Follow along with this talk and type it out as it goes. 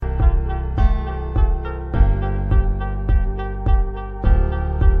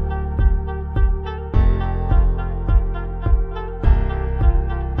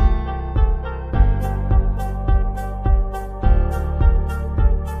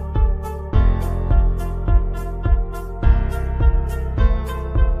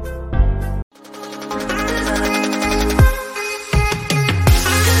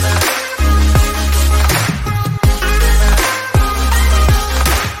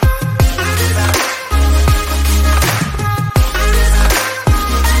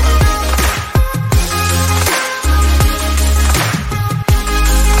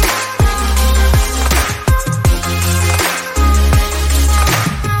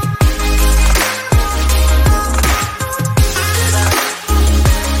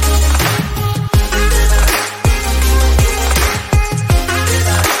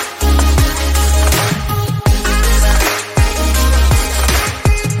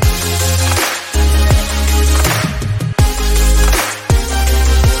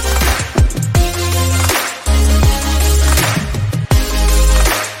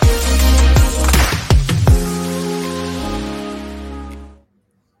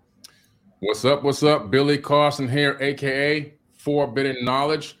What's up? What's up? Billy Carson here, aka 4BIDDEN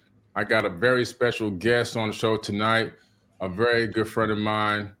Knowledge. I got a very special guest on the show tonight, a very good friend of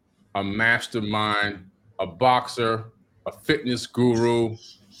mine, a mastermind, a boxer, a fitness guru,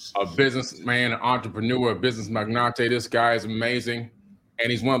 a businessman, an entrepreneur, a business magnate. This guy is amazing,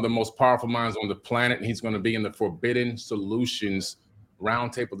 and he's one of the most powerful minds on the planet, and he's going to be in the Forbidden Solutions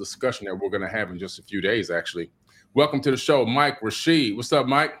roundtable discussion that we're going to have in just a few days, actually. Welcome to the show, Mike Rashid. What's up,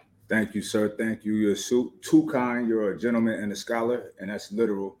 Mike? Thank you, sir. Thank you. You're too kind. You're a gentleman and a scholar, and that's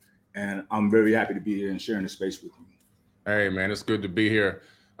literal. And I'm very happy to be here and sharing the space with you. Hey, man, it's good to be here.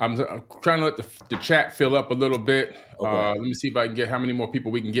 I'm trying to let the chat fill up a little bit. Okay. Let me see if I can get how many more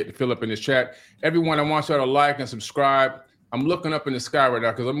people we can get to fill up in this chat. Everyone, I want y'all to like and subscribe. I'm looking up in the sky right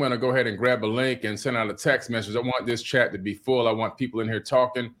now because I'm going to go ahead and grab a link and send out a text message. I want this chat to be full. I want people in here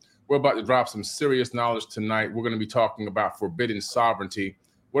talking. We're about to drop some serious knowledge tonight. We're going to be talking about forbidden sovereignty.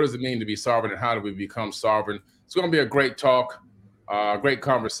 What does it mean to be sovereign, and how do we become sovereign? It's going to be a great talk, great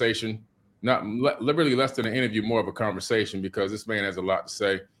conversation. Not really less than an interview, more of a conversation, because this man has a lot to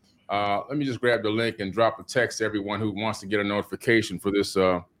say. Let me just grab the link and drop a text to everyone who wants to get a notification for this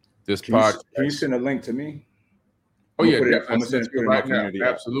podcast. Can you send a link to me? Oh yeah, definitely. I'm gonna send it right now.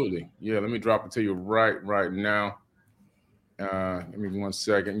 Absolutely. Yeah, let me drop it to you right now. Give me 1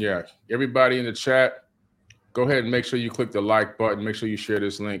 second. Yeah, everybody in the chat, go ahead and make sure you click the like button. Make sure you share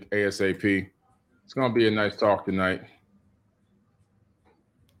this link ASAP. It's going to be a nice talk tonight.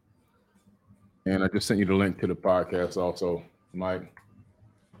 And I just sent you the link to the podcast also, Mike.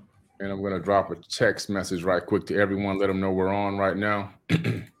 And I'm going to drop a text message right quick to everyone. Let them know we're on right now.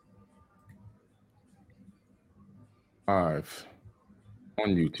 Live on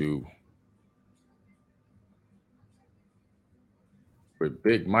YouTube with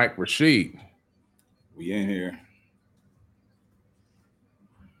Big Mike Rashid. We in here.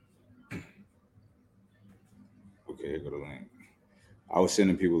 Okay, here go the link. I was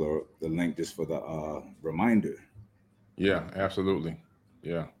sending people the link just for the reminder. Yeah, absolutely.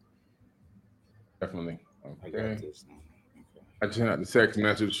 Yeah, definitely. Okay. I got this. Okay. I just sent out the text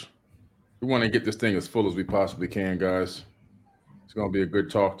message. We want to get this thing as full as we possibly can, guys. It's going to be a good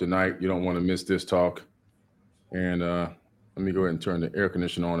talk tonight. You don't want to miss this talk. And let me go ahead and turn the air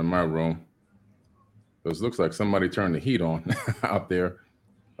conditioner on in my room. Because it looks like somebody turned the heat on out there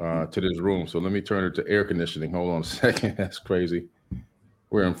to this room. So let me turn it to air conditioning. Hold on a second. That's crazy.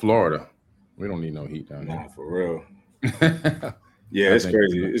 We're in Florida. We don't need no heat down here. Nah, for real. Yeah, it's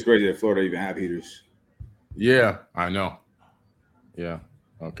crazy. It's crazy that Florida even have heaters. Yeah, I know. Yeah.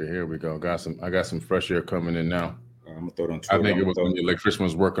 Okay, here we go. I got some fresh air coming in now. I'm gonna throw it on Twitter. I think it was when the electrician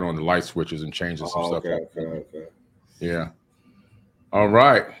was working on the light switches and changing some stuff. Okay. Yeah. All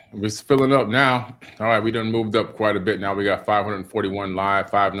right, we're filling up now. All right, we done moved up quite a bit now. We got 541 live,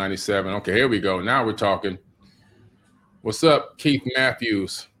 597. Okay, here we go. Now we're talking. What's up, Keith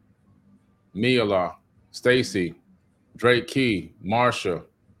Matthews, Miala, Stacy, Drake Key, Marsha,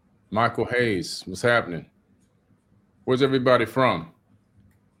 Michael Hayes. What's happening? Where's everybody from?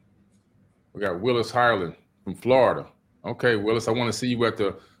 We got Willis Highland from Florida. Okay, Willis, I want to see you at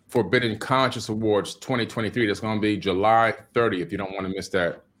the Forbidden Conscious Awards 2023. That's going to be July 30th. You don't want to miss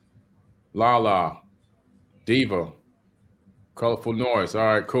that. Lala, Diva, Colorful Noise. All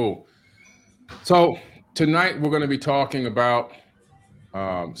right, cool. So tonight we're going to be talking about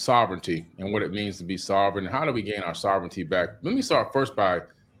sovereignty and what it means to be sovereign. How do we gain our sovereignty back? Let me start first by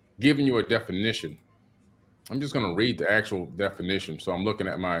giving you a definition. I'm just going to read the actual definition. So I'm looking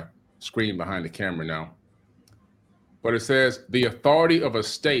at my screen behind the camera now. But it says the authority of a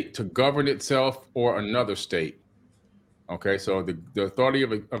state to govern itself or another state. Okay, so the authority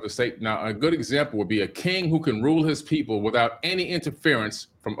of a state. Now, a good example would be a king who can rule his people without any interference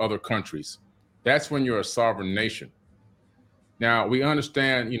from other countries. That's when you're a sovereign nation. Now, we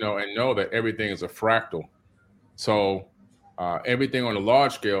understand, and know that everything is a fractal. So everything on a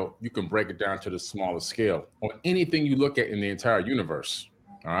large scale, you can break it down to the smaller scale on anything you look at in the entire universe.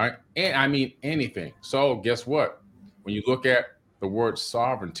 All right, and I mean anything. So guess what? When you look at the word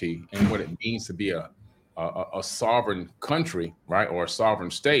sovereignty and what it means to be a sovereign country, right, or a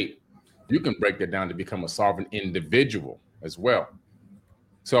sovereign state, you can break that down to become a sovereign individual as well.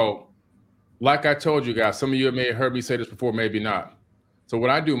 So, like I told you guys, some of you may have heard me say this before, maybe not. So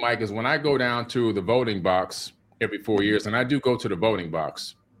what I do, Mike, is when I go down to the voting box every 4 years, and I do go to the voting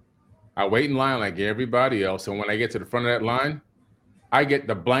box, I wait in line like everybody else, and when I get to the front of that line, I get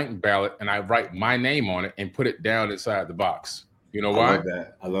the blank ballot and I write my name on it and put it down inside the box. You know why?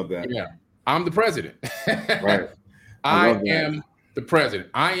 I love that. Yeah. I'm the president. Right. I am the president.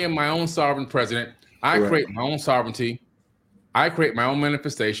 I am my own sovereign president. I create my own sovereignty. I create my own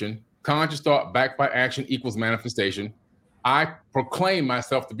manifestation. Conscious thought backed by action equals manifestation. I proclaim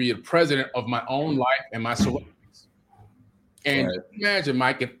myself to be the president of my own life and my surroundings. And Right. imagine,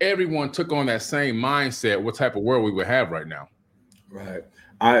 Mike, if everyone took on that same mindset, what type of world we would have right now. Right.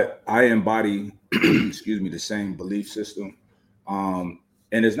 I embody, excuse me, the same belief system. And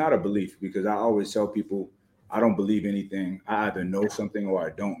it's not a belief because I always tell people I don't believe anything. I either know something or I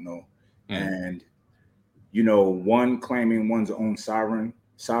don't know. And one claiming one's own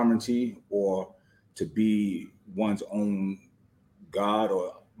sovereignty or to be one's own God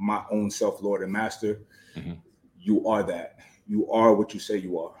or my own self-Lord and master, you are that. You are what you say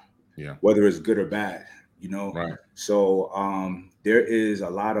you are. Yeah. Whether it's good or bad, Right. So there is a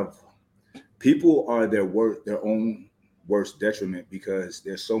lot of people are their own worst detriment because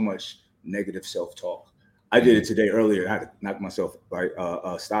there's so much negative self-talk. I did it today earlier. I had to knock myself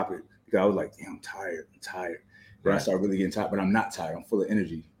stop it because I was like, damn, I'm tired. Then I started really getting tired, but I'm not tired. I'm full of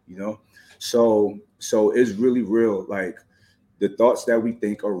energy, So it's really real. Like the thoughts that we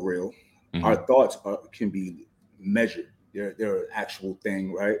think are real. Our thoughts can be measured. They're an actual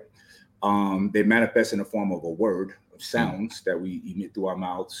thing, right? They manifest in the form of a word, of sounds that we emit through our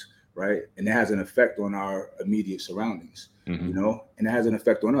mouths, right? And it has an effect on our immediate surroundings, and it has an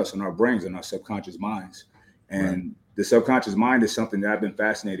effect on us, on our brains, and our subconscious minds. And the subconscious mind is something that I've been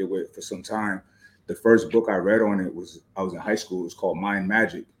fascinated with for some time. The first book I read on it I was in high school. It was called Mind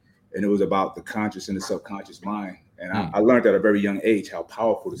Magic. And it was about the conscious and the subconscious mind. And I learned at a very young age how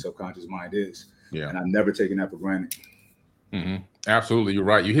powerful the subconscious mind is. Yeah. And I've never taken that for granted. Absolutely. You're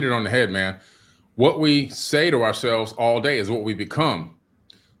right. You hit it on the head, man. What we say to ourselves all day is what we become.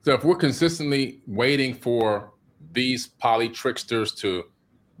 So if we're consistently waiting for these poly tricksters to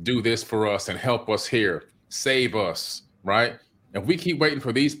do this for us and help us here, save us, right? If we keep waiting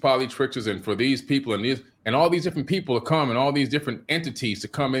for these poly tricksters and for these people and all these different people to come and all these different entities to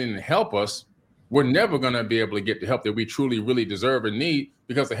come in and help us, we're never going to be able to get the help that we truly, really deserve and need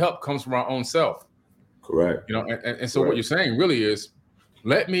because the help comes from our own self. Correct. And so what you're saying really is,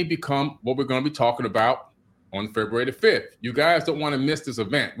 let me become what we're going to be talking about on February the 5th. You guys don't want to miss this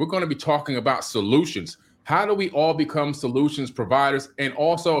event. We're going to be talking about solutions. How do we all become solutions providers? And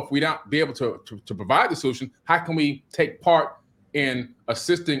also, if we don't be able to provide the solution, how can we take part in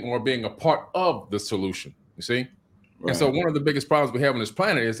assisting or being a part of the solution? You see? Right. And so one of the biggest problems we have on this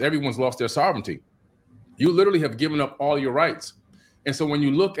planet is everyone's lost their sovereignty. You literally have given up all your rights. And so when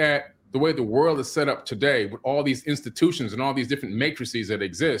you look at the way the world is set up today with all these institutions and all these different matrices that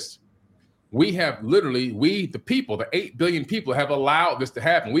exist, we have literally, the people, the 8 billion people have allowed this to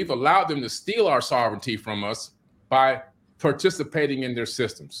happen. We've allowed them to steal our sovereignty from us by participating in their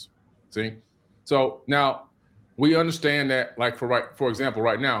systems. See? So now we understand that, like for example,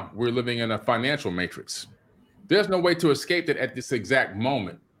 right now, we're living in a financial matrix. There's no way to escape that at this exact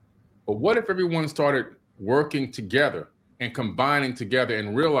moment. But what if everyone started working together and combining together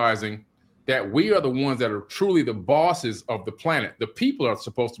and realizing that we are the ones that are truly the bosses of the planet? The people are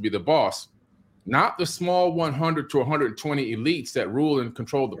supposed to be the boss, not the small 100 to 120 elites that rule and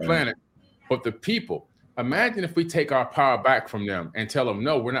control the planet, but the people. Imagine if we take our power back from them and tell them,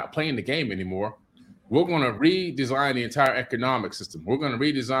 no, we're not playing the game anymore. We're going to redesign the entire economic system. We're going to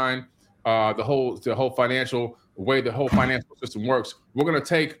redesign the whole financial way the whole financial system works. We're going to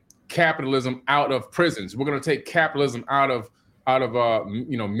take capitalism out of prisons. We're going to take capitalism out of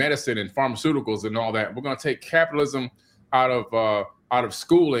medicine and pharmaceuticals and all that. We're going to take capitalism out of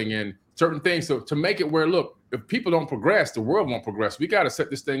schooling and certain things. So to make it where, look, if people don't progress, the world won't progress. We got to set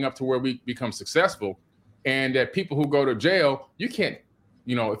this thing up to where we become successful, and that people who go to jail, you can't,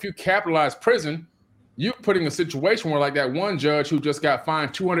 if you capitalize prison, you're putting a situation where, like that one judge who just got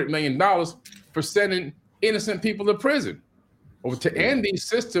fined $200 million for sending innocent people to prison. Well, to end these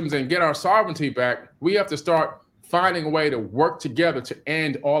systems and get our sovereignty back, we have to start finding a way to work together to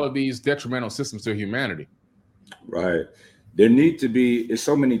end all of these detrimental systems to humanity. Right. There need to be, it's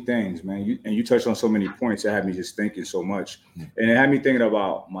so many things, man. You touched on so many points that had me just thinking so much. And it had me thinking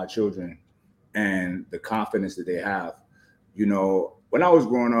about my children and the confidence that they have. When I was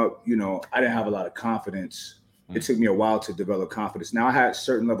growing up, I didn't have a lot of confidence. It took me a while to develop confidence. Now I had a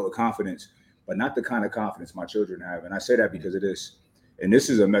certain level of confidence, but not the kind of confidence my children have. And I say that because of this. And this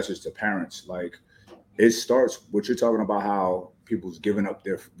is a message to parents. Like, it starts, what you're talking about, how people's giving up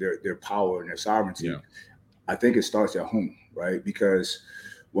their power and their sovereignty. Yeah. I think it starts at home, right? Because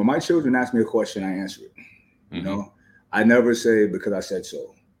when my children ask me a question, I answer it. I never say because I said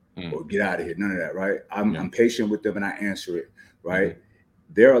so or get out of here. None of that, right? I'm patient with them and I answer it, right?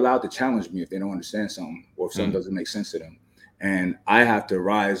 They're allowed to challenge me if they don't understand something or if something doesn't make sense to them. And I have to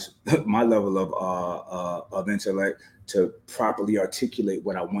rise my level of intellect to properly articulate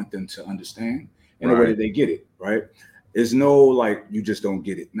what I want them to understand in a way that they get it, right? There's no like, you just don't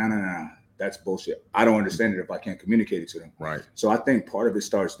get it. No. That's bullshit. I don't understand it if I can't communicate it to them. Right. So I think part of it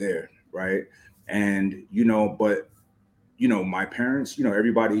starts there, right? And, but, my parents,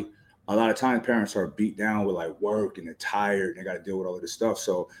 everybody, a lot of times parents are beat down with like work and they're tired and they got to deal with all of this stuff.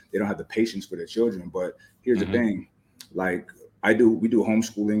 So they don't have the patience for their children. But here's the thing, like we do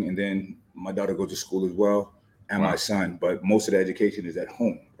homeschooling, and then my daughter goes to school as well, and my son, but most of the education is at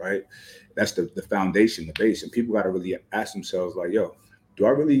home, right? That's the foundation, the base. And people got to really ask themselves like, yo, do I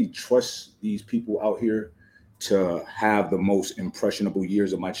really trust these people out here to have the most impressionable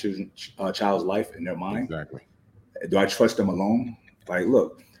years of my child's life in their mind? Exactly. Do I trust them alone? Like,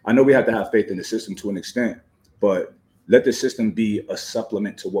 look, I know we have to have faith in the system to an extent, but let the system be a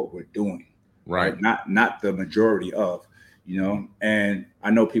supplement to what we're doing. Right. Not the majority of, and I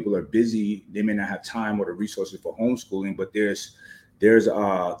know people are busy. They may not have time or the resources for homeschooling, but there's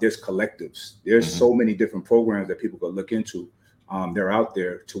collectives. There's so many different programs that people could look into. They're out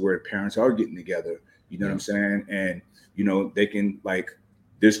there to where parents are getting together. You know what I'm saying? And, they can, like,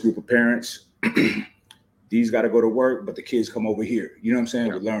 this group of parents, these got to go to work, but the kids come over here. You know what I'm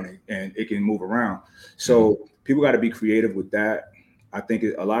saying? With learning, and it can move around. So people got to be creative with that. I think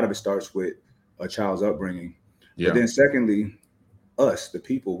a lot of it starts with a child's upbringing. But then secondly, us, the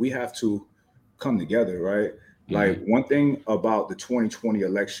people, we have to come together, right? Like, one thing about the 2020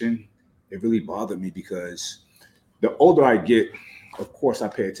 election, it really bothered me because the older I get, of course, I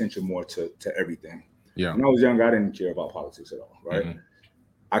pay attention more to everything. Yeah. When I was younger, I didn't care about politics at all, right?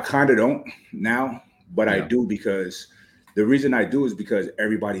 I kind of don't now, but I do, because the reason I do is because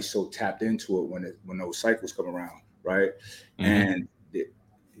everybody's so tapped into it when those cycles come around, right? And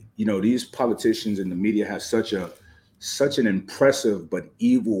these politicians and the media have such an impressive but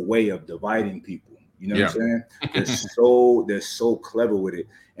evil way of dividing people. You know what I'm saying? They're so clever with it,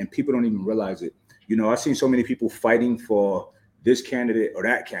 and people don't even realize it. I've seen so many people fighting for this candidate or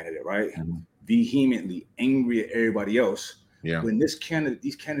that candidate, right? Vehemently angry at everybody else. Yeah. When these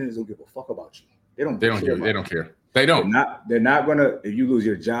candidates don't give a fuck about you. They don't care. They don't. They're not gonna, if you lose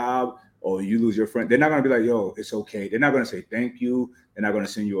your job or you lose your friend, they're not gonna be like, yo, it's okay. They're not gonna say thank you. They're not gonna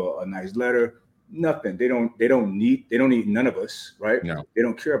send you a nice letter. Nothing. They don't need none of us, right? No. They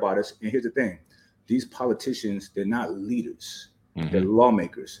don't care about us. And here's the thing. These politicians, they're not leaders. They're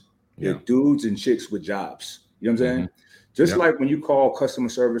lawmakers. They're dudes and chicks with jobs. You know what I'm saying? Just like when you call customer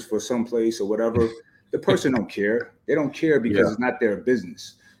service for some place or whatever, the person don't care. They don't care because it's not their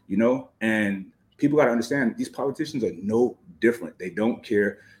business, And people got to understand, these politicians are no different. They don't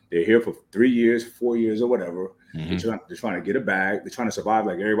care. They're here for 3 years, 4 years, or whatever. They're trying to get a bag. They're trying to survive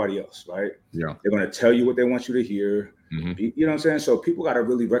like everybody else, right? Yeah. They're going to tell you what they want you to hear. You know what I'm saying? So people got to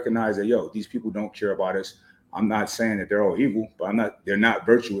really recognize that, yo, these people don't care about us. I'm not saying that they're all evil, but they're not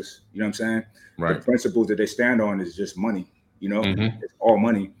virtuous. You know what I'm saying? Right. The principles that they stand on is just money, it's all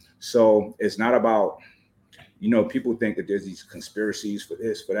money. So it's not about, people think that there's these conspiracies for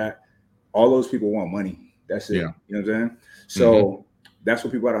this, for that. All those people want money. That's it. Yeah. You know what I'm saying? So that's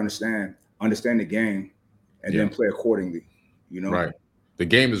what people got to understand the game, and then play accordingly, Right. The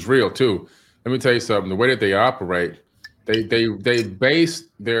game is real too. Let me tell you something. The way that they operate, they base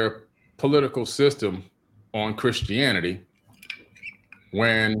their political system on Christianity,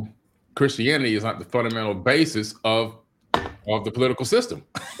 when Christianity is not the fundamental basis of the political system.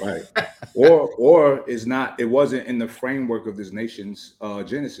 Right. Or is not, it wasn't in the framework of this nation's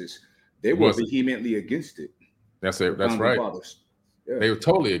Genesis. They were vehemently against it. That's it. That's right. Yeah. They were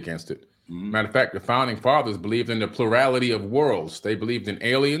totally against it. Matter of fact, the founding fathers believed in the plurality of worlds. They believed in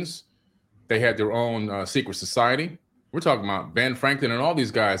aliens. They had their own secret society. We're talking about Ben Franklin and all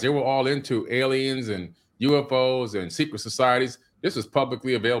these guys. They were all into aliens and UFOs and secret societies. This was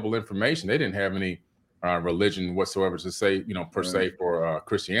publicly available information. They didn't have any religion whatsoever to say, per se, for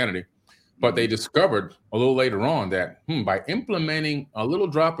Christianity. But they discovered a little later on that by implementing a little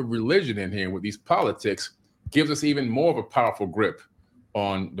drop of religion in here with these politics gives us even more of a powerful grip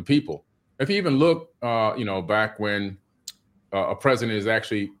on the people. If you even look, back when a president is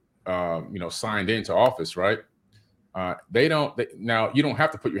actually, signed into office, right? Now you don't have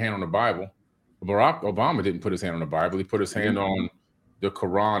to put your hand on the Bible. Barack Obama didn't put his hand on the Bible. He put his hand on the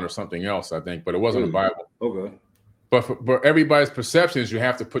Quran or something else, I think, but it wasn't the Bible. Okay. But for everybody's perceptions, you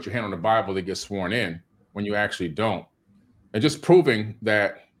have to put your hand on the Bible to get sworn in, when you actually don't. And just proving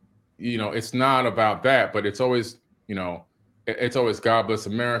that, it's not about that, but it's always, it's always God bless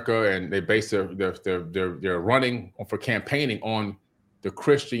America, and they base their running for campaigning on the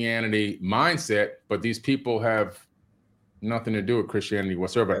Christianity mindset, but these people have nothing to do with Christianity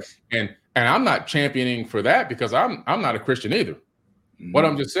whatsoever. Yes. And And I'm not championing for that because I'm not a Christian either. Mm-hmm. What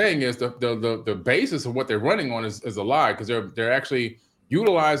I'm just saying is the basis of what they're running on is a lie, because they're actually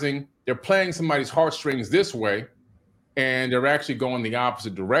they're playing somebody's heartstrings this way, and they're actually going the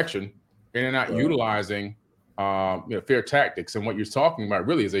opposite direction, and they're not utilizing fair tactics. And what you're talking about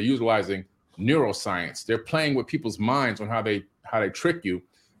really is they're utilizing neuroscience. They're playing with people's minds on how they trick you.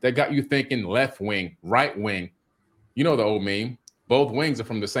 That got you thinking left wing, right wing. You know the old meme. Both wings are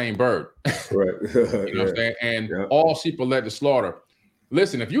from the same bird. Right. You know what I'm saying? And all sheep are led to slaughter.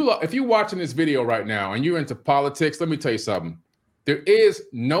 Listen, if you're watching this video right now and you're into politics, let me tell you something. There is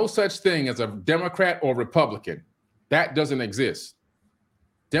no such thing as a Democrat or Republican. That doesn't exist.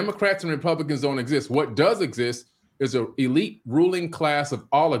 Democrats and Republicans don't exist. What does exist is an elite ruling class of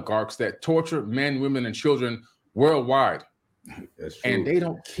oligarchs that torture men, women, and children worldwide. That's true. And they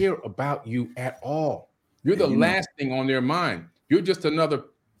don't care about you at all. You're the last thing on their mind. You're just another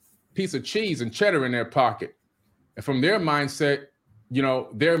piece of cheese and cheddar in their pocket. And from their mindset,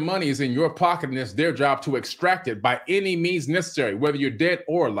 their money is in your pocket, and it's their job to extract it by any means necessary, whether you're dead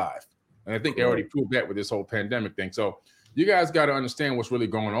or alive. And I think they already proved that with this whole pandemic thing. So you guys got to understand what's really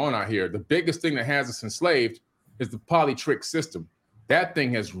going on out here. The biggest thing that has us enslaved is the poly-trick system. That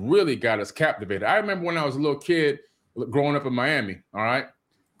thing has really got us captivated. I remember when I was a little kid growing up in Miami, all right?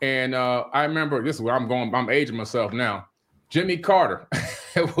 And I remember, this is where I'm aging myself now. Jimmy Carter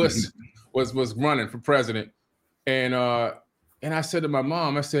was running for president. And I said to my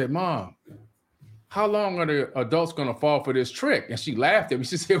mom, Mom, how long are the adults going to fall for this trick? And she laughed at me.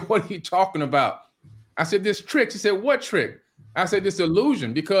 She said, what are you talking about? I said, this trick. She said, what trick? I said, this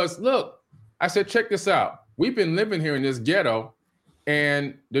illusion. Because look, I said, check this out. We've been living here in this ghetto,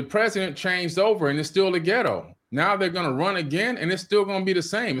 and the president changed over, and it's still the ghetto. Now they're going to run again, and it's still going to be the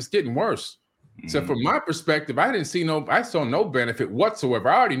same. It's getting worse. Mm-hmm. So from my perspective, I saw no benefit whatsoever.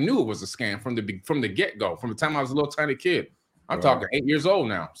 I already knew it was a scam from the get-go, from the time I was a little tiny kid. I'm talking 8 years old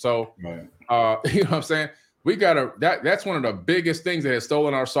now. So, you know what I'm saying? That's one of the biggest things that has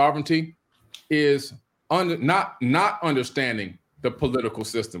stolen our sovereignty is not understanding the political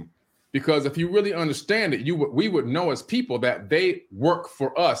system. Because if you really understand it, we would know as people that they work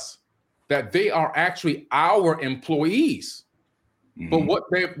for us, that they are actually our employees. Mm-hmm.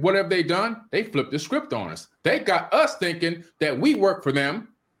 But what have they done? They flipped the script on us. They got us thinking that we work for them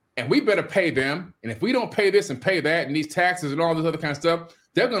and we better pay them. And if we don't pay this and pay that and these taxes and all this other kind of stuff,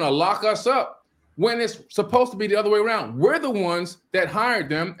 they're going to lock us up, when it's supposed to be the other way around. We're the ones that hired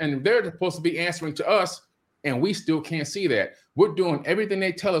them, and they're supposed to be answering to us, and we still can't see that. We're doing everything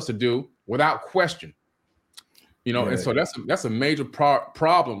they tell us to do without question. And so that's a major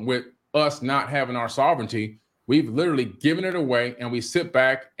problem with us not having our sovereignty. We've literally given it away, and we sit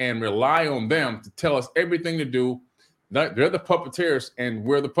back and rely on them to tell us everything to do. They're the puppeteers, and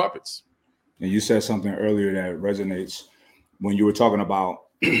we're the puppets. And you said something earlier that resonates when you were talking about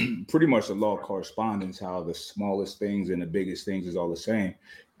pretty much the law of correspondence, how the smallest things and the biggest things is all the same.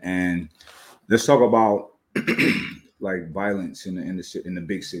 And let's talk about like violence in the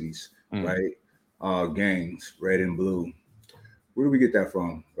big cities, right? Gangs, red and blue. Where do we get that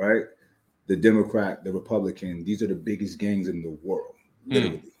from, right? The Democrat, the Republican, these are the biggest gangs in the world,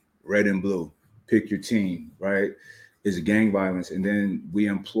 literally. Red and blue, pick your team, right? Is gang violence. And then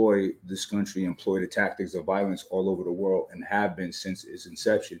this country employ the tactics of violence all over the world and have been since its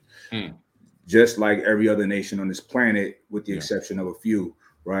inception. Just like every other nation on this planet, with the exception of a few,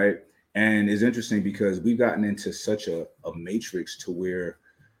 right? And it's interesting because we've gotten into such a matrix to where,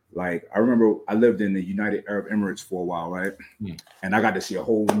 like, I remember I lived in the United Arab Emirates for a while, right? And I got to see a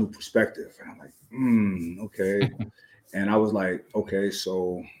whole new perspective. And I'm like, okay. And I was like, okay,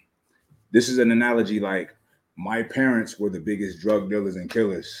 so this is an analogy. Like, my parents were the biggest drug dealers and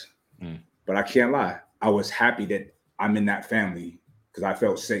killers, but I can't lie. I was happy that I'm in that family because I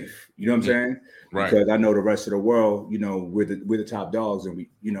felt safe. You know what I'm saying? Right. Because I know the rest of the world, we're the top dogs, and it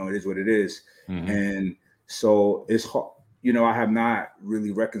is what it is. And so it's hard. I have not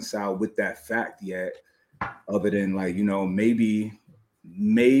really reconciled with that fact yet, other than like,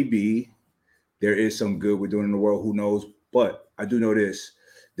 maybe there is some good we're doing in the world. Who knows? But I do know this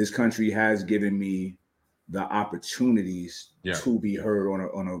country has given me the opportunities to be heard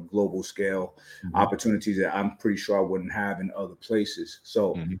on a global scale, opportunities that I'm pretty sure I wouldn't have in other places.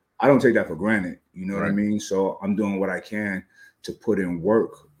 So I don't take that for granted. You know what I mean? So I'm doing what I can to put in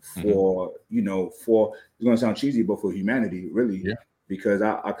work for, it's going to sound cheesy, but for humanity, really, because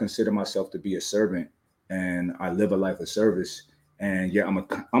I consider myself to be a servant, and I live a life of service. And I'm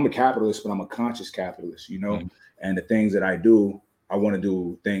a capitalist, but I'm a conscious capitalist, and the things that I do, I want to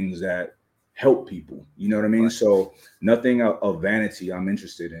do things that help people. You know what I mean? Right. So nothing of vanity I'm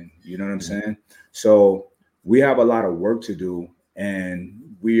interested in. You know what I'm saying? So we have a lot of work to do, and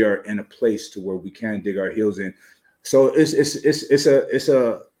we are in a place to where we can dig our heels in. So it's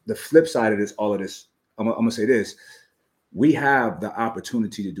the flip side of this, all of this. I'm gonna say this: we have the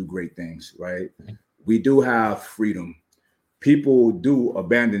opportunity to do great things, right? We do have freedom. People do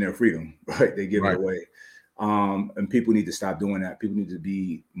abandon their freedom, right? They give it Right. away. And people need to stop doing that. People need to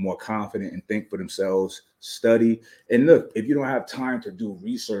be more confident and think for themselves, study. And look, if you don't have time to do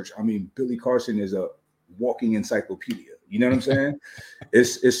research, I mean, Billy Carson is a walking encyclopedia. You know what I'm saying?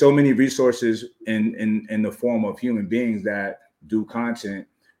 It's so many resources in the form of human beings that do content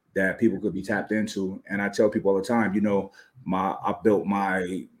that people could be tapped into. And I tell people all the time, you know, I built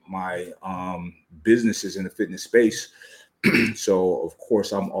my businesses in the fitness space. So of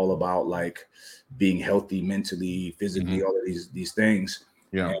course I'm all about like being healthy mentally, physically, all of these things.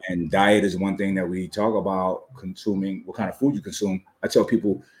 Yeah. And diet is one thing that we talk about. Consuming what kind of food you consume. I tell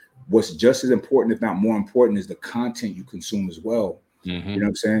people what's just as important, if not more important, is the content you consume as well. You know what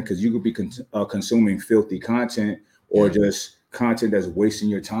I'm saying? Because you could be consuming filthy content or just content that's wasting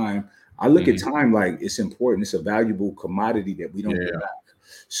your time. I look at time like it's important. It's a valuable commodity that we don't get back.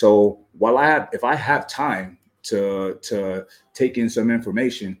 So if I have time to take in some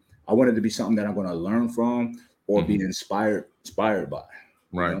information, I want it to be something that I'm going to learn from or be inspired by.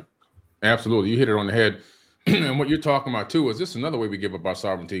 Right. Know? Absolutely. You hit it on the head. And what you're talking about too is this another way we give up our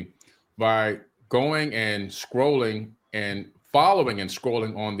sovereignty by going and scrolling and following and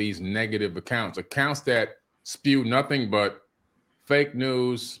scrolling on these negative accounts that spew nothing but fake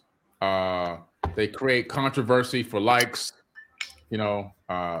news. They create controversy for likes. You know,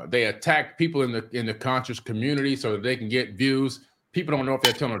 they attack people in the conscious community so that they can get views. People don't know if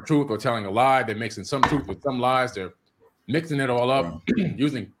they're telling the truth or telling a lie. They're mixing some truth with some lies. They're mixing it all up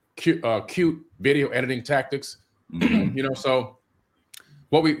using cute video editing tactics. You know, so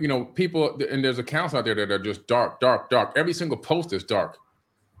what people, and there's accounts out there that are just dark. Every single post is dark,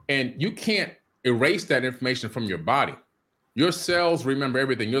 and you can't erase that information from your body. Your cells remember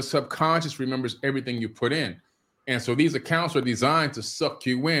everything. Your subconscious remembers everything you put in. And so these accounts are designed to suck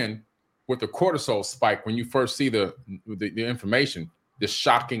you in with the cortisol spike when you first see the information, this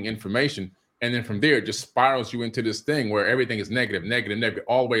shocking information. And then from there, it just spirals you into this thing where everything is negative,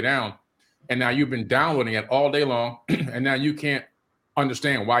 all the way down. And now you've been downloading it all day long. And now you can't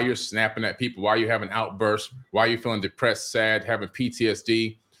understand why you're snapping at people, why you're having outbursts, why you're feeling depressed, sad, having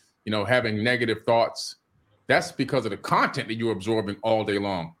PTSD, having negative thoughts. That's because of the content that you're absorbing all day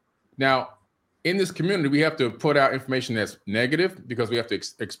long. Now, in this community, we have to put out information that's negative because we have to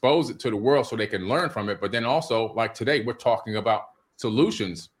expose it to the world so they can learn from it. But then also, like today, we're talking about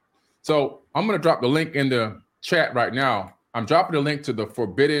solutions. So I'm going to drop the link in the chat right now. I'm dropping the link to the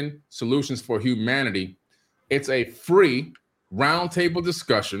Forbidden Solutions for Humanity. It's a free roundtable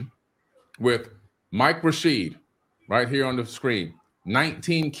discussion with Mike Rashid right here on the screen.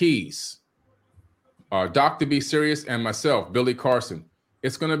 19 keys. Dr. Be Serious and myself, Billy Carson.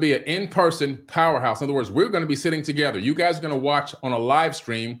 It's going to be an in-person powerhouse. In other words, we're going to be sitting together. You guys are going to watch on a live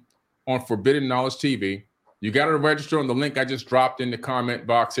stream on Forbidden Knowledge TV. You got to register on the link I just dropped in the comment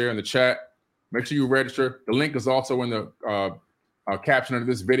box here in the chat. Make sure you register. The link is also in the caption of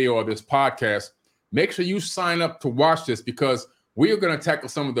this video or this podcast. Make sure you sign up to watch this because we are going to tackle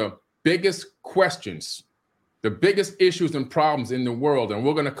some of the biggest questions, the biggest issues and problems in the world, and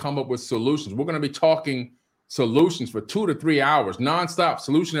we're going to come up with solutions. We're going to be talking solutions for 2 to 3 hours, nonstop,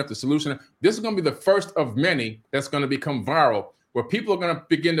 solution after solution. This is going to be the first of many that's going to become viral, where people are going to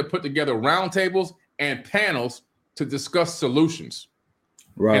begin to put together roundtables and panels to discuss solutions.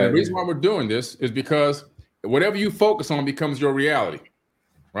 Right. And the reason why we're doing this is because whatever you focus on becomes your reality,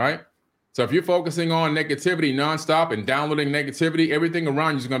 right? So if you're focusing on negativity nonstop and downloading negativity, everything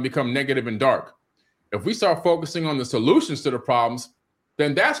around you is going to become negative and dark. If we start focusing on the solutions to the problems,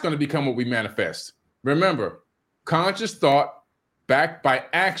 then that's going to become what we manifest. Remember, conscious thought backed by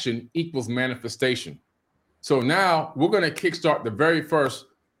action equals manifestation. So now we're going to kickstart the very first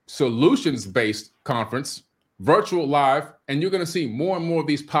solutions-based conference, virtual live, and you're going to see more and more of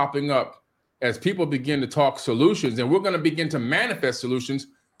these popping up as people begin to talk solutions, and we're going to begin to manifest solutions,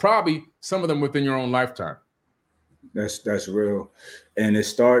 probably some of them within your own lifetime. That's real. And it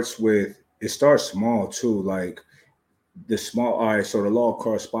starts small too, like the small, all right, so the law of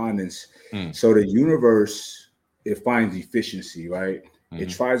correspondence. So the universe, it finds efficiency, right? It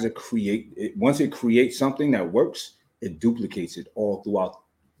tries to create it. Once it creates something that works, it duplicates it all throughout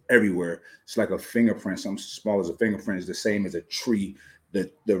everywhere. It's like a fingerprint. Something small as a fingerprint is the same as a tree,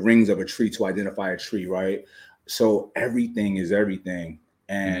 the rings of a tree to identify a tree, right? So everything is everything.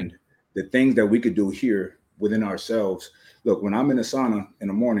 And the things that we could do here within ourselves. Look, when I'm in a sauna in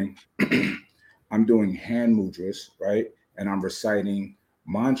the morning, I'm doing hand mudras, right? And I'm reciting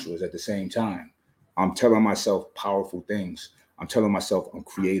mantras at the same time. I'm telling myself powerful things. I'm telling myself I'm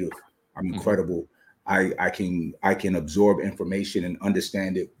creative. I'm incredible. I can absorb information and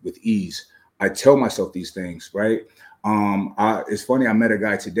understand it with ease. I tell myself these things, right? It's funny. I met a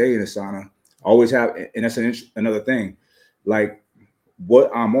guy today in a sauna. I always have, and that's another thing. Like what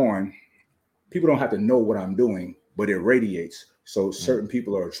I'm on, people don't have to know what I'm doing, but it radiates. So certain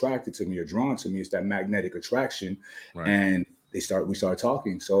people are attracted to me or drawn to me. It's that magnetic attraction, Right. and we start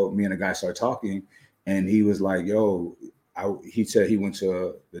talking. So me and the guy start talking, and he was like, "Yo," he said he went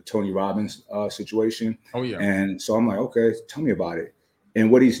to the Tony Robbins situation. Oh yeah. And so I'm like, "Okay, tell me about it." And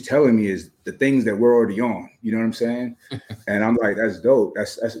what he's telling me is the things that we're already on. You know what I'm saying? And I'm like, "That's dope.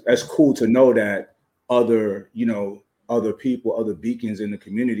 That's cool to know that other other people, other beacons in the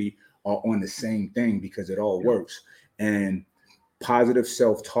community are on the same thing because it all works." And positive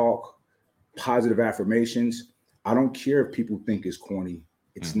self-talk, positive affirmations. I don't care if people think it's corny.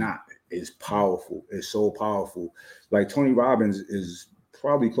 It's not. It's powerful. It's so powerful. Like Tony Robbins is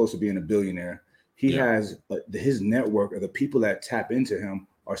probably close to being a billionaire. He has his network of the people that tap into him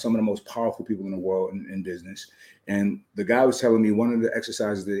are some of the most powerful people in the world in business. And the guy was telling me one of the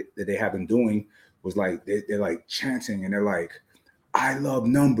exercises that they have been doing was like they're like chanting and they're like, "I love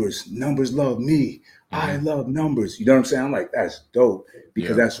numbers. Numbers love me. I love numbers." You know what I'm saying? I'm like, that's dope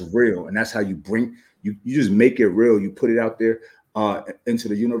because that's real. And that's how you bring, you just make it real. You put it out there into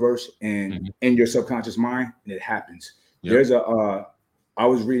the universe and in your subconscious mind, and it happens. There's I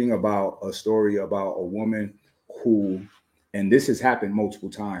was reading about a story about a woman who, and this has happened multiple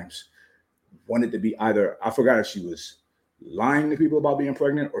times, wanted to be either, I forgot if she was lying to people about being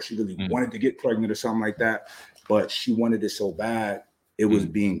pregnant or she really wanted to get pregnant or something like that, but she wanted it so bad. It was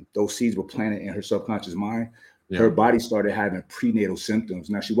those seeds were planted in her subconscious mind. Her body started having prenatal symptoms.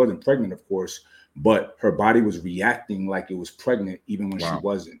 Now she wasn't pregnant, of course, but her body was reacting like it was pregnant even when she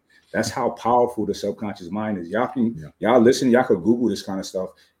wasn't. That's how powerful the subconscious mind is. Y'all listen, y'all could Google this kind of stuff.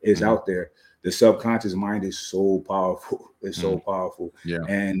 It's out there. The subconscious mind is so powerful. It's so powerful.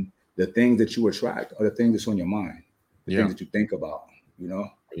 And the things that you attract are the things that's on your mind, the things that you think about, you know?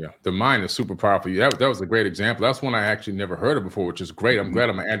 Yeah, the mind is super powerful. That was a great example. That's one I actually never heard of before, which is great. I'm glad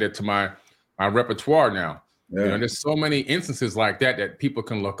I'm gonna add that to my repertoire now. You know, there's so many instances like that people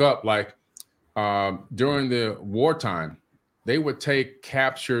can look up. Like during the wartime, they would take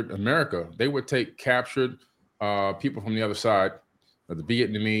captured America. They would take captured people from the other side, the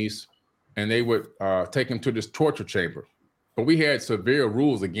Vietnamese, and they would take them to this torture chamber. But we had severe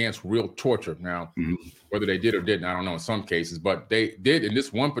rules against real torture. Now, whether they did or didn't, I don't know in some cases, but they did in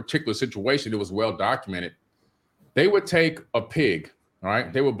this one particular situation. It was well documented. They would take a pig, all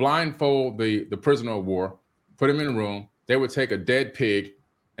right? They would blindfold the prisoner of war, put him in a room. They would take a dead pig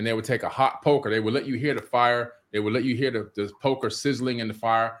and they would take a hot poker. They would let you hear the fire. They would let you hear the poker sizzling in the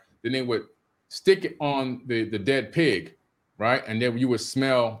fire. Then they would stick it on the dead pig, right? And then you would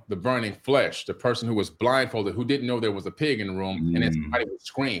smell the burning flesh. The person who was blindfolded, who didn't know there was a pig in the room, and then somebody would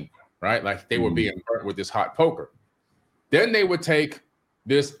scream, right? Like they were being burnt with this hot poker. Then they would take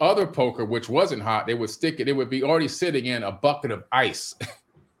this other poker, which wasn't hot. They would stick it. It would be already sitting in a bucket of ice.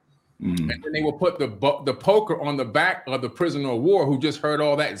 And then they would put the poker on the back of the prisoner of war who just heard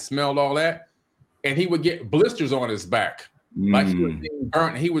all that and smelled all that. And he would get blisters on his back. Like he was being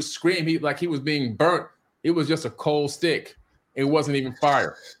burnt. He would scream like he was being burnt. It was just a cold stick. It wasn't even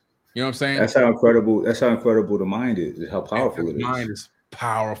fire. You know what I'm saying? That's how incredible the mind is, how powerful it is. The mind is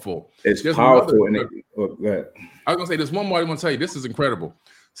powerful. It's powerful. I was gonna say there's one more I want to tell you. This is incredible.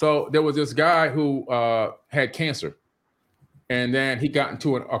 So there was this guy who had cancer, and then he got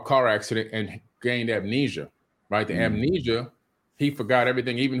into a car accident and gained amnesia. Right, the amnesia, he forgot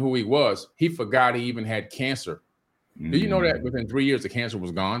everything, even who he was. He forgot he even had cancer. Do you know that within 3 years the cancer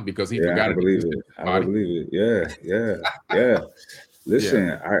was gone because he forgot it? I believe it. Yeah.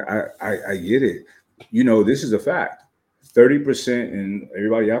 Listen, I get it. You know, this is a fact. 30%, and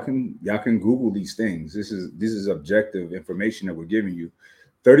everybody, y'all can Google these things. This is objective information that we're giving you.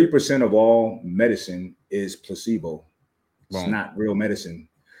 30% of all medicine is placebo. It's not real medicine.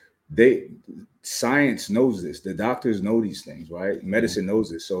 Science knows this. The doctors know these things, right? Medicine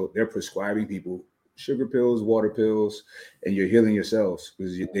knows this. So they're prescribing people sugar pills, water pills, and you're healing yourselves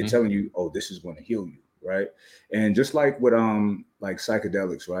because they're telling you, oh, this is going to heal you, right? And just like with like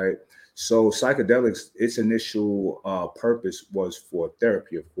psychedelics, right? So psychedelics, its initial purpose was for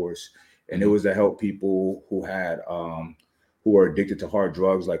therapy, of course, and it was to help people who had who are addicted to hard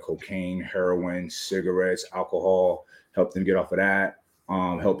drugs like cocaine, heroin, cigarettes, alcohol, help them get off of that.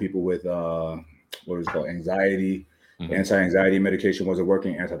 help people with what was it called, anxiety. Anti-anxiety medication wasn't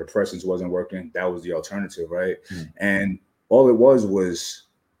working. Antidepressants wasn't working. That was the alternative, right? And all it was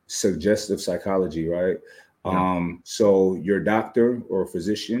suggestive psychology, right? So your doctor or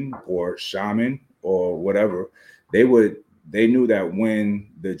physician or shaman or whatever, they knew that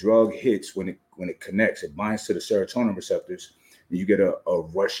when the drug hits, when it connects, it binds to the serotonin receptors, and you get a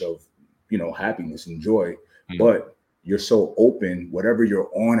rush of, happiness and joy. But you're so open, whatever you're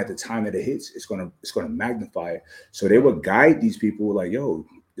on at the time that it hits, it's gonna magnify it. So they would guide these people like, yo,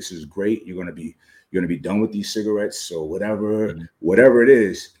 this is great. You're gonna be done with these cigarettes or whatever it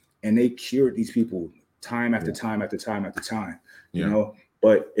is. And they cured these people time after time after time after time. You know,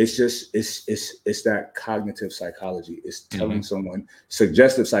 but it's just it's that cognitive psychology. It's telling someone,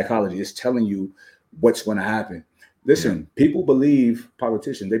 suggestive psychology. It's telling you what's going to happen. Listen, people believe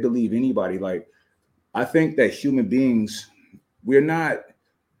politicians. They believe anybody. Like, I think that human beings, we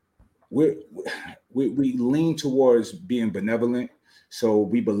lean towards being benevolent. So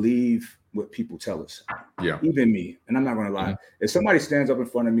we believe what people tell us. Yeah. Even me. And I'm not going to lie. If somebody stands up in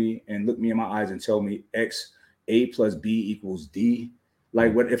front of me and look me in my eyes and tell me A plus B equals D,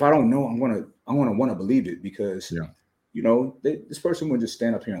 like, what if I don't know, I'm going to want to believe it, because, this person would just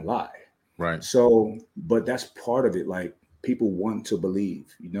stand up here and lie. Right. So, but that's part of it. Like, people want to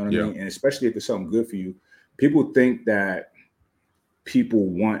believe, you know what I mean? And especially if it's something good for you, people think that people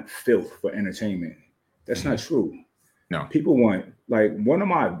want filth for entertainment. That's not true. No. People want, like, one of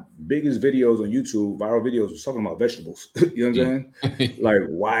my biggest videos on YouTube, viral videos, was talking about vegetables. You know what I'm saying? Like,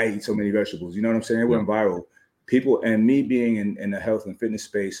 why eat so many vegetables? You know what I'm saying? It went viral. People, and me being in the health and fitness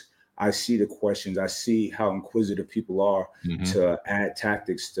space, I see the questions. I see how inquisitive people are to add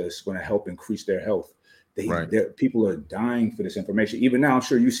tactics that's going to help increase their health. People are dying for this information. Even now, I'm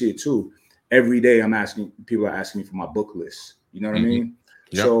sure you see it too. Every day people are asking me for my book list. You know what I mean?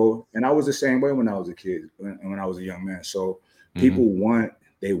 Yep. So, and I was the same way when I was a kid and when I was a young man. So people want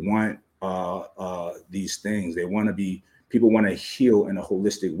these things. People want to heal in a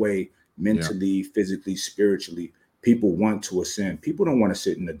holistic way, mentally, physically, spiritually. People want to ascend. People don't want to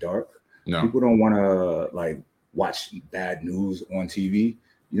sit in the dark. No. People don't want to, like, watch bad news on TV.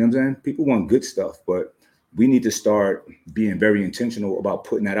 You know what I'm saying? People want good stuff, but we need to start being very intentional about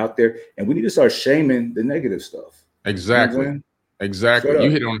putting that out there. And we need to start shaming the negative stuff. Exactly. You know exactly. You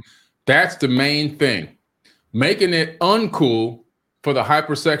hit on, that's the main thing. Making it uncool for the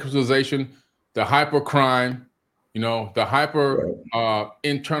hypersexualization, the hypercrime, the hyper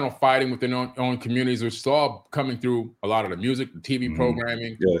internal fighting within own communities, which is all coming through a lot of the music, the TV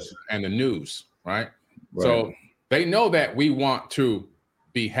programming, and the news, right? So they know that we want to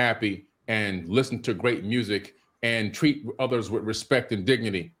be happy and listen to great music and treat others with respect and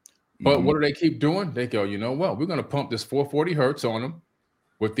dignity. But what do they keep doing? They go, we're going to pump this 440 hertz on them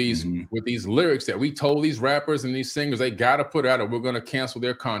with these lyrics that we told these rappers and these singers they got to put out, or we're going to cancel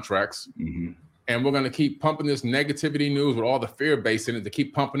their contracts. And we're going to keep pumping this negativity news with all the fear base in it to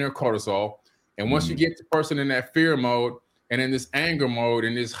keep pumping their cortisol. And once you get the person in that fear mode and in this anger mode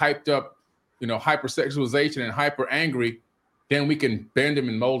and this hyped up, hypersexualization and hyper angry, then we can bend them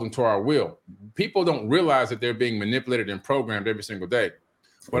and mold them to our will. People don't realize that they're being manipulated and programmed every single day.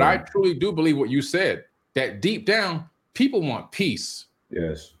 But I truly do believe what you said, that deep down, people want peace.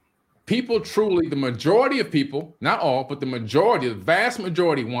 Yes. People truly, the majority of people, not all, but the vast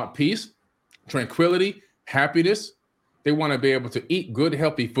majority want peace, tranquility, happiness. They want to be able to eat good,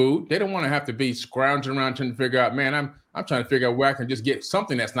 healthy food. They don't want to have to be scrounging around trying to figure out, man, I'm trying to figure out where I can just get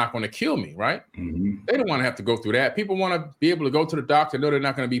something that's not going to kill me, right? They don't want to have to go through that. People want to be able to go to the doctor, know they're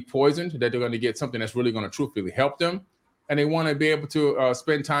not going to be poisoned, that they're going to get something that's really going to truthfully help them. And they want to be able to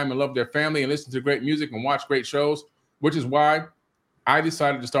spend time and love their family and listen to great music and watch great shows, which is why I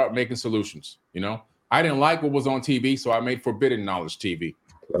decided to start making solutions. I didn't like what was on TV, so I made Forbidden Knowledge TV.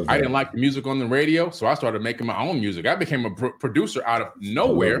 I didn't like the music on the radio, so I started making my own music. I became a producer out of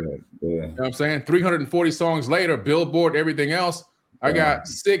nowhere. You know what I'm saying? 340 songs later, Billboard, everything else. I got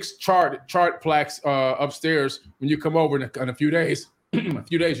 6 chart plaques upstairs. When you come over in a few days, you're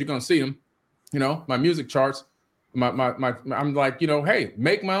gonna see them. My music charts. I'm like, hey,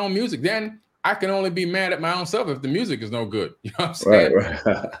 make my own music. Then I can only be mad at my own self if the music is no good. You know what I'm saying? Right.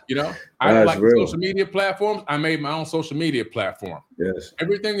 I don't like the social media platforms. I made my own social media platform. Yes.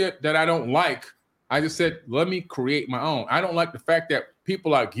 Everything that I don't like, I just said, let me create my own. I don't like the fact that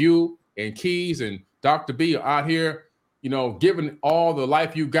people like you and Keys and Dr. B are out here, giving all the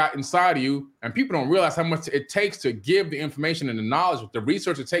life you got inside of you. And people don't realize how much it takes to give the information and the knowledge, the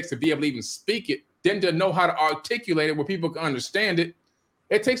research it takes to be able to even speak it, then to know how to articulate it where people can understand it.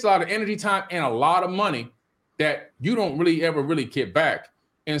 It takes a lot of energy, time, and a lot of money that you don't really ever really get back.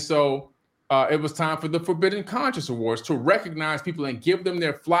 And so it was time for the Forbidden Conscious Awards to recognize people and give them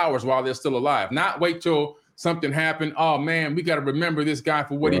their flowers while they're still alive. Not wait till something happened. Oh man, we got to remember this guy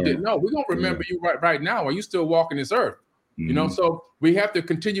for what he did. No, we're gonna remember you right now. Are you still walking this earth? You know, so we have to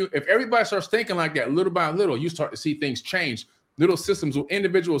continue. If everybody starts thinking like that, little by little, you start to see things change. Little systems,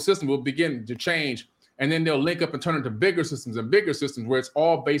 individual systems will begin to change, and then they'll link up and turn into bigger systems and bigger systems where it's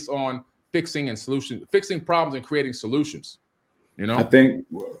all based on fixing problems and creating solutions. You know, I think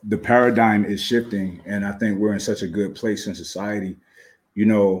the paradigm is shifting, and I think we're in such a good place in society. You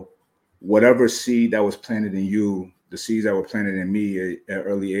know, whatever seed that was planted in you, the seeds that were planted in me at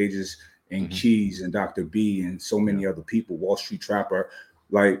early ages, and Keys and Dr. B and so many other people, Wall Street Trapper,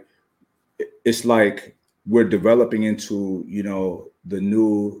 like it's like we're developing into, you know, the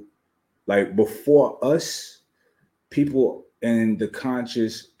new, like before us, people in the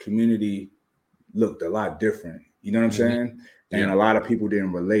conscious community looked a lot different. You know what I'm saying? And a lot of people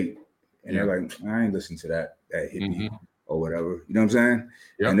didn't relate. And they're like, I ain't listening to that hippie or whatever. You know what I'm saying?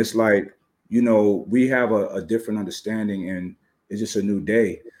 And it's like, you know, we have a different understanding, and it's just a new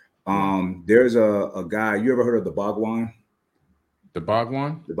day. There's a guy, you ever heard of the Bhagwan? The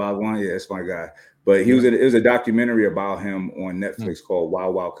Bhagwan? The Bhagwan, yeah, that's my guy. But it was a documentary about him on Netflix called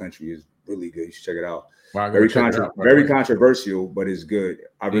Wild Wild Country. It's really good. You should check it out. Very controversial, but it's good.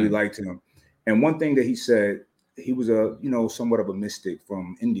 I really liked him. And one thing that he said, he was a, you know, somewhat of a mystic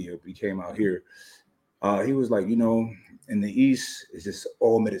from India, but he came out here. He was like, you know, in the East, it's just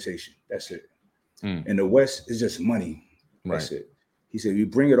all meditation. That's it. In the West, it's just money. That's it. He said, you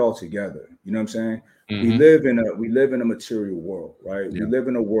bring it all together. You know what I'm saying? We live in a material world, right? We live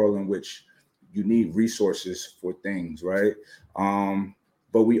in a world in which you need resources for things, right?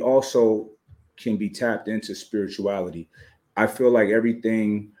 But we also can be tapped into spirituality. I feel like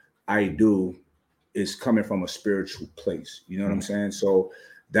everything I do is coming from a spiritual place. You know what I'm saying? So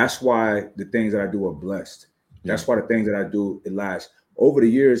that's why the things that I do are blessed. That's why the things that I do, it lasts. Over the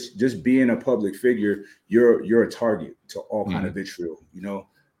years, just being a public figure, you're a target to all kind of vitriol, you know,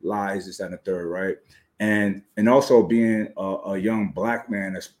 lies, this, that, and the third, right? And also being a young Black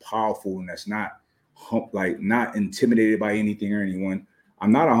man that's powerful and that's not not intimidated by anything or anyone.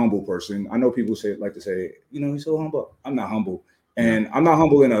 I'm not a humble person. I know people like to say, you know, he's so humble. I'm not humble. And I'm not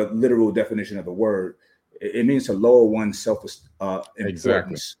humble in a literal definition of the word. It means to lower one's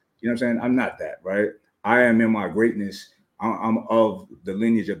self-importance. You know what I'm saying? I'm not that, right? I am in my greatness. I'm of the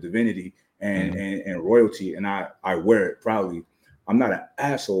lineage of divinity and royalty, and I wear it proudly. I'm not an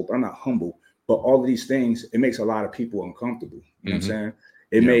asshole, but I'm not humble. But all of these things, it makes a lot of people uncomfortable. You know what I'm saying?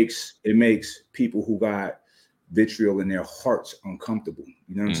 It makes people who got vitriol in their hearts uncomfortable.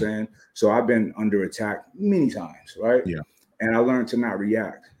 You know what I'm saying? So I've been under attack many times, right? Yeah. And I learned to not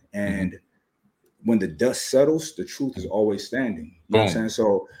react. And when the dust settles, the truth is always standing. You know what I'm saying?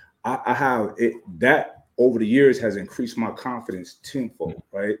 So I have it that over the years has increased my confidence tenfold,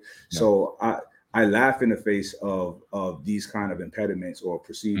 right? So I laugh in the face of these kind of impediments or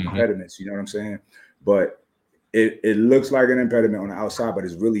perceived impediments, you know what I'm saying? But it looks like an impediment on the outside, but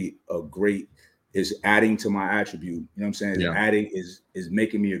it's really it's adding to my attribute. You know what I'm saying? It's adding is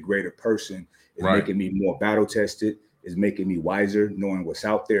making me a greater person. It's making me more battle tested. It's making me wiser, knowing what's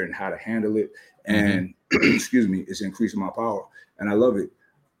out there and how to handle it. And excuse me, it's increasing my power. And I love it.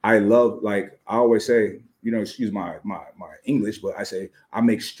 I love, like I always say, you know, excuse my English, but I say I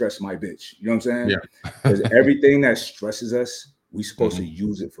make stress my bitch. You know what I'm saying? Yeah. Because everything that stresses us, we're supposed to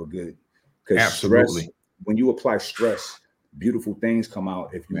use it for good. Because stress, when you apply stress, beautiful things come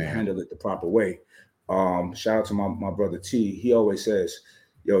out if you handle it the proper way. Shout out to my brother T. He always says,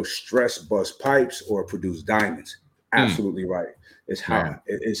 yo, stress busts pipes or produce diamonds. Absolutely right. It's how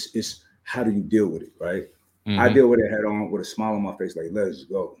it's how do you deal with it, right? I deal with it head on with a smile on my face, like, let's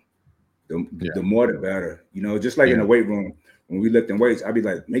go. The more the better. You know, just like in the weight room, when we lifting weights, I'd be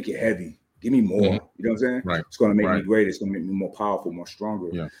like, make it heavy. Give me more. You know what I'm saying? Right. It's going to make me great. It's going to make me more powerful, more stronger.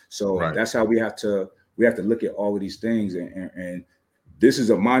 Yeah. So that's how we have to look at all of these things. And this is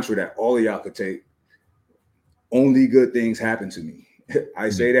a mantra that all of y'all could take. Only good things happen to me. I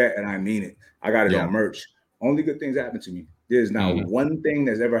say that and I mean it. I got it on merch. Only good things happen to me. There's not one thing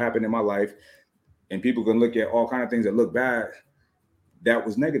that's ever happened in my life, and people can look at all kinds of things that look bad, that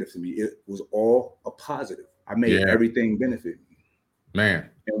was negative to me. It was all a positive. I made everything benefit me. Man.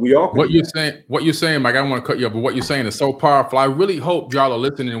 And we all what you're saying, Mike, I don't want to cut you off, but what you're saying is so powerful. I really hope y'all are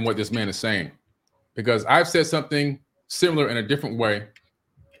listening to what this man is saying, because I've said something similar in a different way,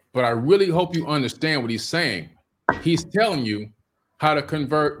 but I really hope you understand what he's saying. He's telling you how to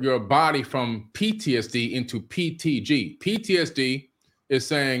convert your body from PTSD into PTG. PTSD is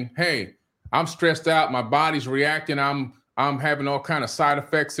saying, hey, I'm stressed out. My body's reacting. I'm having all kind of side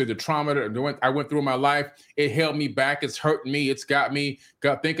effects to the trauma that I went through in my life. It held me back. It's hurting me. It's got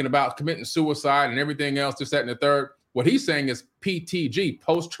thinking about committing suicide and everything else, this, that, and the third. What he's saying is PTG,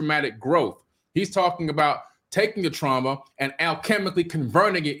 post-traumatic growth. He's talking about taking the trauma and alchemically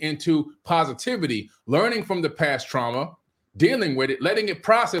converting it into positivity, learning from the past trauma, dealing with it, letting it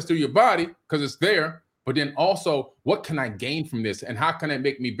process through your body because it's there. But then also, what can I gain from this? And how can it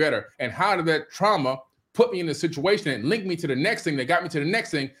make me better? And how did that trauma put me in a situation and link me to the next thing that got me to the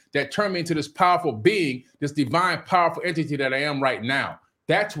next thing that turned me into this powerful being, this divine, powerful entity that I am right now?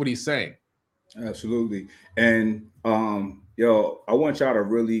 That's what he's saying. Absolutely. And I want y'all to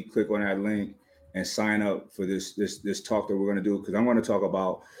really click on that link and sign up for this talk that we're going to do, because we're going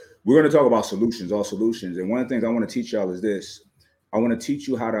to talk about solutions, all solutions. And one of the things I want to teach y'all is this. I want to teach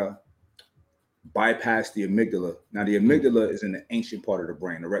you how to bypass the amygdala. Now, the amygdala is in the ancient part of the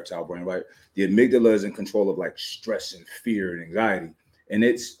brain, the reptile brain, right? The amygdala is in control of like stress and fear and anxiety. And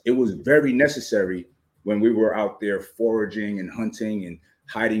it was very necessary when we were out there foraging and hunting and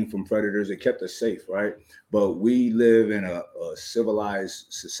hiding from predators. It kept us safe, right? But we live in a civilized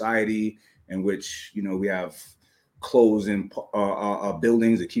society in which, we have closed in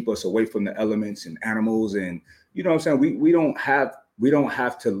buildings that keep us away from the elements and animals. And you know what I'm saying? We don't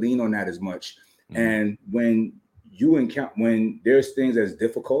have to lean on that as much. And when there's things that's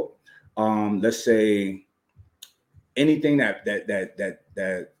difficult, let's say anything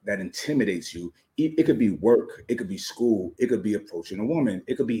that intimidates you, it could be work, it could be school, it could be approaching a woman,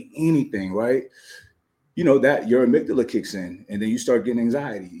 it could be anything, right? That your amygdala kicks in and then you start getting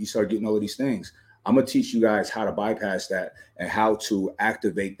anxiety, you start getting all of these things. I'm gonna teach you guys how to bypass that and how to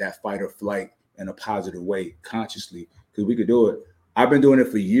activate that fight or flight in a positive way consciously, because we could do it. I've been doing it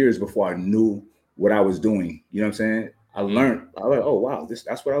for years before I knew what I was doing. You know what I'm saying? I learned, I was like, oh wow,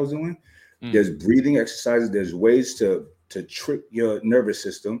 that's what I was doing. There's breathing exercises, there's ways to trick your nervous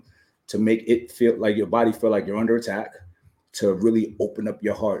system to make it feel like your body feel like you're under attack, to really open up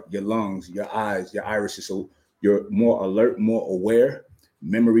your heart, your lungs, your eyes, your irises, so you're more alert, more aware,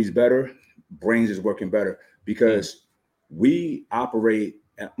 memory's better, brains is working better, because we operate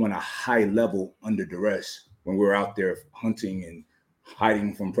on a high level under duress. When we're out there hunting and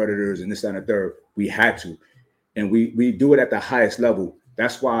hiding from predators and this, that, and the third, we had to. And we do it at the highest level.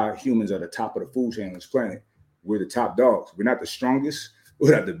 That's why humans are the top of the food chain on this planet. We're the top dogs. We're not the strongest.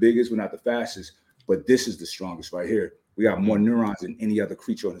 We're not the biggest. We're not the fastest. But this is the strongest right here. We got more neurons than any other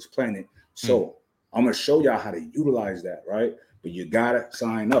creature on this planet. So I'm going to show y'all how to utilize that, right? But you got to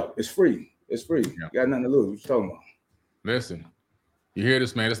sign up. It's free. It's free. Yeah. You got nothing to lose. What you talking about? Listen, you hear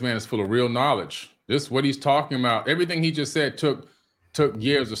this man? This man is full of real knowledge. What he's talking about, everything he just said took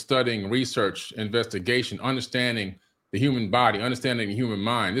years of studying, research, investigation, understanding the human body, understanding the human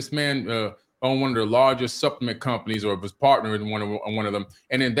mind. This man owned one of the largest supplement companies, or was partner in one of them.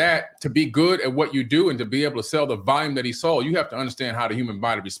 And in that, to be good at what you do and to be able to sell the volume that he sold, you have to understand how the human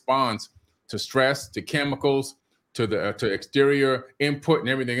body responds to stress, to chemicals, to exterior input and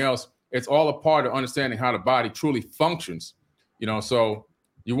everything else. It's all a part of understanding how the body truly functions. So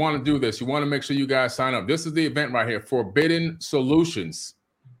you want to do this. You want to make sure you guys sign up. This is the event right here, Forbidden Solutions.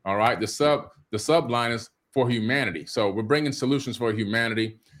 All right. The subline is for humanity. So we're bringing solutions for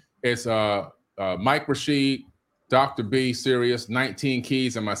humanity. It's Mike Rashid, Dr. B, Sirius, 19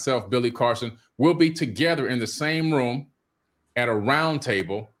 Keys, and myself, Billy Carson. We'll be together in the same room at a round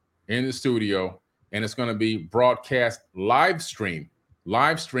table in the studio, and it's going to be broadcast live stream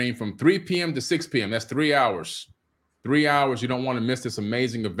from 3 p.m. to 6 p.m. That's 3 hours. 3 hours. You don't want to miss this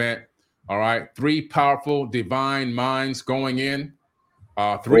amazing event. All right. 3 powerful divine minds going in.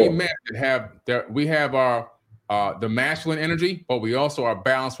 3 men we have our the masculine energy, but we also are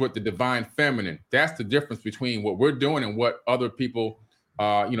balanced with the divine feminine. That's the difference between what we're doing and what other people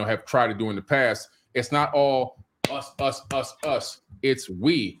have tried to do in the past. It's not all us. It's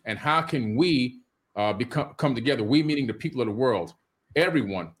we. And how can we come together? We meaning the people of the world,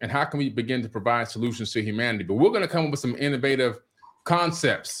 everyone. And how can we begin to provide solutions to humanity? But we're going to come up with some innovative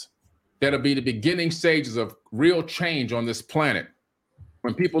concepts that'll be the beginning stages of real change on this planet.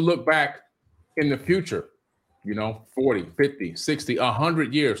 When people look back in the future, 40, 50, 60,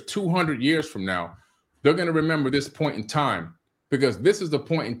 100 years, 200 years from now, they're going to remember this point in time, because this is the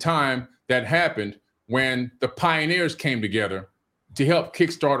point in time that happened when the pioneers came together to help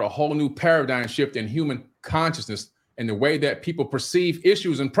kickstart a whole new paradigm shift in human consciousness and the way that people perceive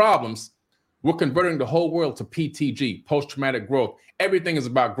issues and problems. We're converting the whole world to PTG, post-traumatic growth. Everything is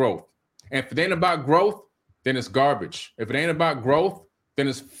about growth. And if it ain't about growth, then it's garbage. If it ain't about growth, then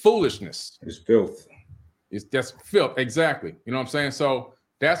it's foolishness. It's filth. That's filth. Exactly. You know what I'm saying? So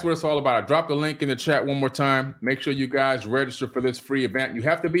That's what it's all about. I dropped the link in the chat one more time. Make sure you guys register for this free event. You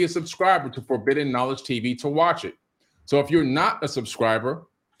have to be a subscriber to Forbidden Knowledge TV to watch it. So if you're not a subscriber,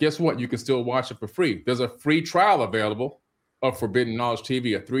 guess what? You can still watch it for free. There's a free trial available of Forbidden Knowledge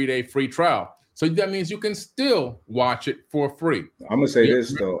TV, a 3-day free trial. So that means you can still watch it for free. I'm going to say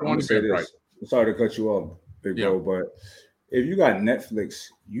this, though. I'm going to say this. Right. I'm sorry to cut you off, big bro, but if you got Netflix,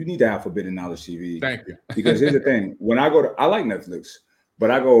 you need to have Forbidden Knowledge TV. Thank you. Because here's the thing. When I like Netflix, but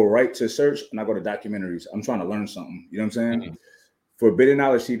I go right to search and I go to documentaries. I'm trying to learn something. You know what I'm saying? Mm-hmm. Forbidden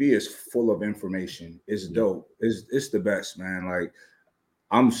Knowledge TV is full of information. It's dope. It's the best, man. Like,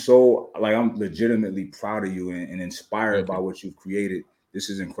 I'm legitimately proud of you and inspired by what you've created. This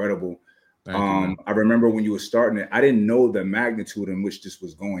is incredible. I remember when you were starting it, I didn't know the magnitude in which this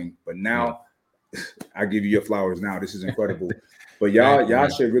was going, but now I give you your flowers now. This is incredible. But y'all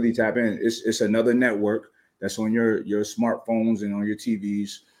should really tap in. It's another network that's on your smartphones and on your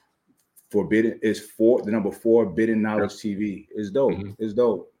TVs. Forbidden is the number 4 Bidden Knowledge TV. It's dope. Mm-hmm. It's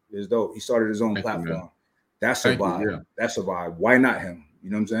dope. It's dope. He started his own platform. That's a vibe. That's a vibe. Why not him? You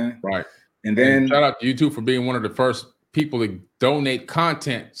know what I'm saying? Right. And then shout out to you too for being one of the first people to donate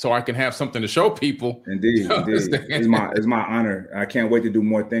content so I can have something to show people. Indeed. It's my honor. I can't wait to do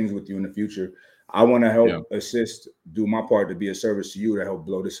more things with you in the future. I want to help assist, do my part to be a service to you to help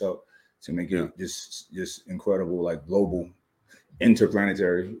blow this up, to make it just incredible, like global,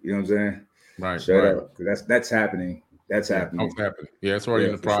 interplanetary. You know what I'm saying? Right. Shut up. That's happening. That's happening. It's happening. Yeah, it's already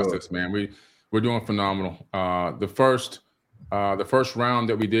in the process, man. We're doing phenomenal. The first round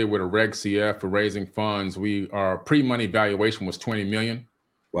that we did with a Reg CF for raising funds, our pre-money valuation was $20 million.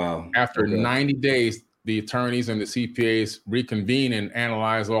 Wow. After 90 days, the attorneys and the CPAs reconvene and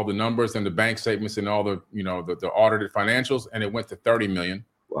analyze all the numbers and the bank statements and all the audited financials, and it went to $30 million.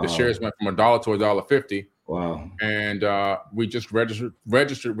 Wow. The shares went from $1 to $1.50. Wow. And we just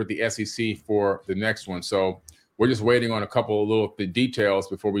registered with the SEC for the next one. So we're just waiting on a couple of the details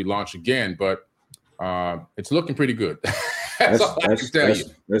before we launch again, but it's looking pretty good.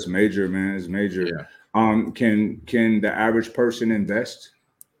 That's major, man. It's major. Yeah. Can the average person invest?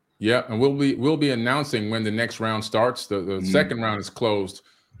 Yeah, and we'll be announcing when the next round starts. The second round is closed.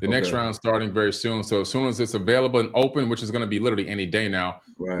 The next round starting very soon. So as soon as it's available and open, which is going to be literally any day now,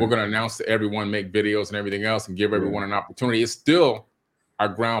 we're going to announce to everyone, make videos and everything else, and give everyone an opportunity. It's still our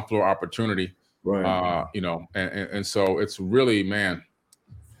ground floor opportunity, right? And so it's really, man,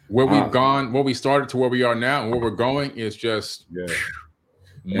 where we've gone, where we started to where we are now, and where we're going is just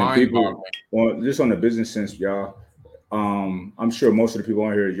mind-boggling. Just on the business sense, y'all. I'm sure most of the people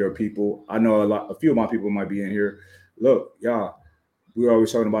on here are your people. I know a few of my people might be in here. Look, y'all, we're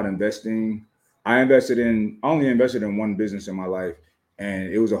always talking about investing. I only invested in one business in my life,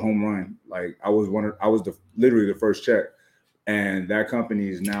 and it was a home run. Like I was literally the first check, and that company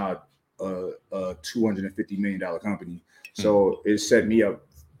is now a $250 million company. So it set me up.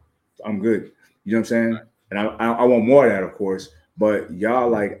 I'm good. You know what I'm saying? And I want more of that, of course. But y'all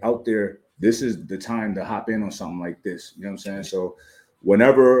like out there, this is the time to hop in on something like this. You know what I'm saying? So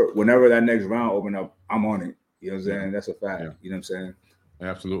whenever that next round open up, I'm on it. You know what I'm saying? That's a fact. You know what I'm saying?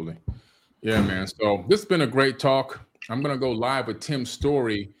 Absolutely. Yeah, man. So this has been a great talk. I'm going to go live with Tim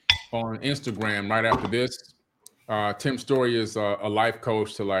Story on Instagram right after this. Tim Story is a life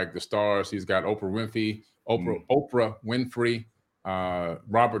coach to like the stars. He's got Oprah Winfrey,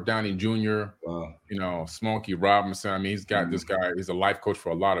 Robert Downey Jr., Smokey Robinson. I mean, he's got this guy. He's a life coach for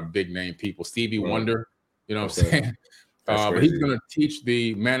a lot of big name people. Stevie Wonder, you know what I'm saying? But he's going to teach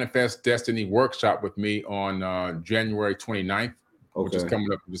the Manifest Destiny workshop with me on January 29th, which is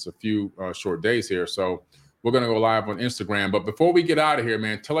coming up in just a few short days here. So we're going to go live on Instagram. But before we get out of here,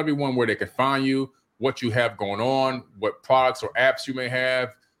 man, tell everyone where they can find you, what you have going on, what products or apps you may have,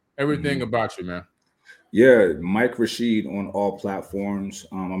 everything about you, man. Yeah, Mike Rashid on all platforms.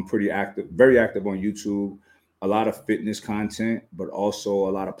 I'm pretty active, very active on YouTube. A lot of fitness content, but also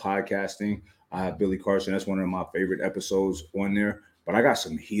a lot of podcasting. I have Billy Carson. That's one of my favorite episodes on there. But I got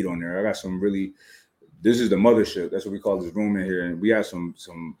some heat on there. I got some really. This is the mothership. That's what we call this room in here, and we have some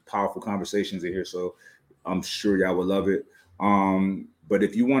powerful conversations in here. So I'm sure y'all would love it. But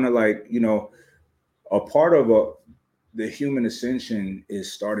if you want to, a part of the human ascension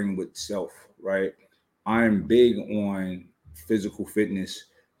is starting with self, right? I'm big on physical fitness,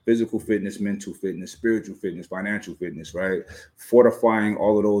 mental fitness, spiritual fitness, financial fitness, right? Fortifying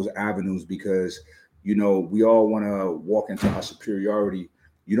all of those avenues because, we all want to walk into our superiority.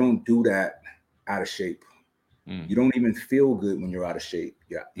 You don't do that out of shape. You don't even feel good when you're out of shape.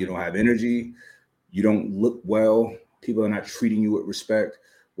 Yeah. You don't have energy. You don't look well. People are not treating you with respect.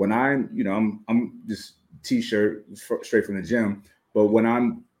 When I'm this t-shirt straight from the gym, But when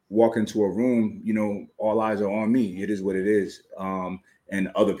I'm walking into a room, you know, all eyes are on me. It is what it is. And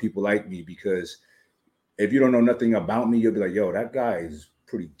other people like me, because if you don't know nothing about me, you'll be like, yo, that guy is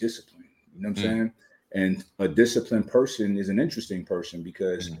pretty disciplined. You know what I'm saying? And a disciplined person is an interesting person,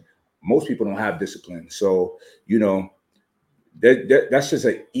 because most people don't have discipline. So, you know, that's just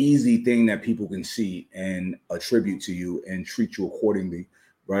an easy thing that people can see and attribute to you and treat you accordingly,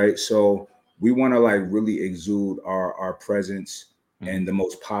 right? So we want to like really exude our presence in the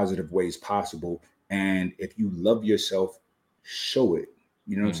most positive ways possible. And if you love yourself, show it.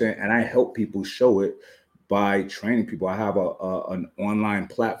 You know what I'm saying? And I help people show it by training people. I have an online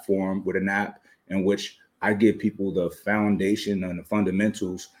platform with an app in which I give people the foundation and the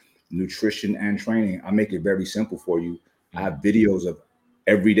fundamentals, nutrition and training. I make it very simple for you. I have videos of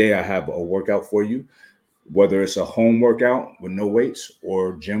every day. I have a workout for you, whether it's a home workout with no weights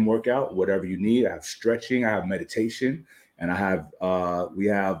or gym workout, whatever you need. I have stretching, I have meditation, and I have we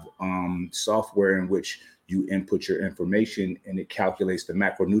have software in which you input your information and it calculates the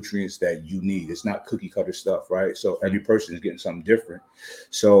macronutrients that you need. It's not cookie cutter stuff, right? So every person is getting something different.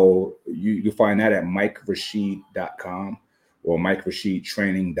 So you find that at MikeRashid.com or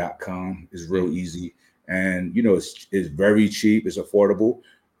MikeRashidTraining.com. Is real easy. And, you know, it's very cheap. It's affordable.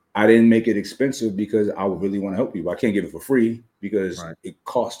 I didn't make it expensive because I really want to help people. I can't give it for free because it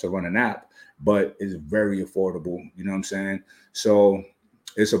costs to run an app, but it's very affordable. You know what I'm saying? So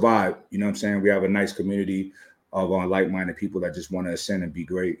it's a vibe. You know what I'm saying? We have a nice community of like-minded people that just want to ascend and be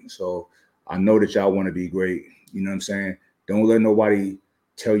great. So I know that y'all want to be great. You know what I'm saying? Don't let nobody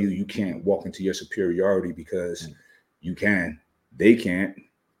tell you you can't walk into your superiority, because you can. They can't.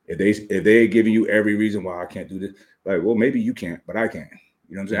 If they're giving you every reason why I can't do this, like, well, maybe you can't, but I can.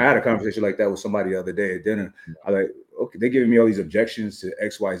 You know what I'm saying? I had a conversation like that with somebody the other day at dinner. I like, okay, they're giving me all these objections to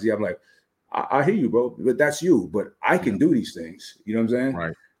X, Y, Z. I'm like, I hear you, bro, but that's you. But I can do these things. You know what I'm saying?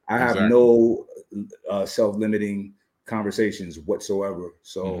 Right. I have no self-limiting conversations whatsoever.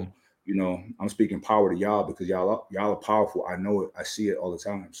 So, you know, I'm speaking power to y'all because y'all are powerful. I know it. I see it all the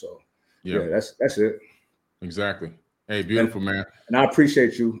time. So, yeah, that's it. Exactly. Hey, beautiful, man. And I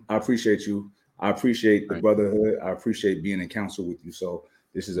appreciate you. I appreciate you. I appreciate the brotherhood. I appreciate being in council with you. So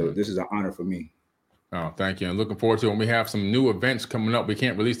this is an honor for me. Oh, thank you. And looking forward to it. When we have some new events coming up. We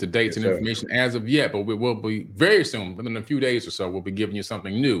can't release the dates and information as of yet, but we will be very soon, within a few days or so, we'll be giving you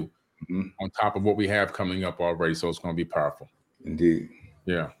something new on top of what we have coming up already. So it's going to be powerful. Indeed.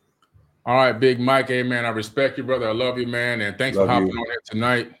 Yeah. All right, Big Mike. Hey, man, I respect you, brother. I love you, man. And thanks for hopping on here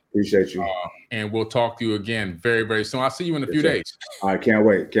tonight. Appreciate you. And we'll talk to you again very, very soon. I'll see you in a few days. I can't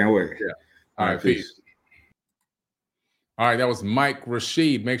wait. Can't wait. Yeah. All right, peace. All right, that was Mike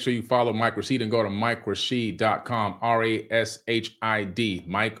Rashid. Make sure you follow Mike Rashid and go to MikeRashid.com, RASHID,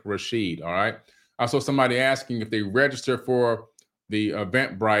 Mike Rashid. All right. I saw somebody asking if they register for the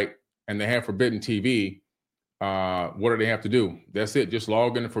Eventbrite and they have Forbidden TV, what do they have to do? That's it. Just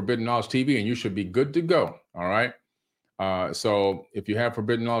log in to Forbidden Knowledge TV and you should be good to go. All right. So if you have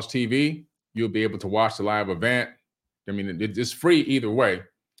Forbidden Knowledge TV, you'll be able to watch the live event. I mean, it's free either way.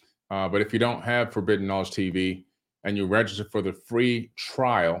 But if you don't have Forbidden Knowledge TV and you register for the free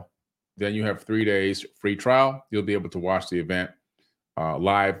trial, then you have 3 days free trial. You'll be able to watch the event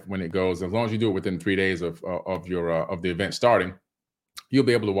live when it goes. As long as you do it within 3 days of the event starting, you'll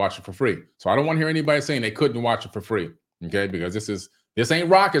be able to watch it for free. So I don't want to hear anybody saying they couldn't watch it for free, okay? Because this ain't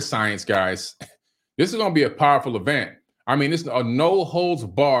rocket science, guys. This is going to be a powerful event. I mean, this is a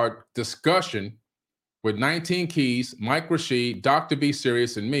no-holds-barred discussion with 19 Keys, Mike Rashid, Dr. B.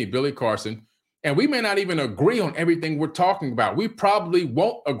 Serious, and me, Billy Carson. And we may not even agree on everything we're talking about. We probably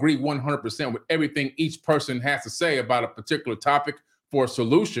won't agree 100% with everything each person has to say about a particular topic for a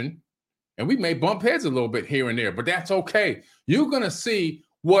solution. And we may bump heads a little bit here and there, but that's okay. You're going to see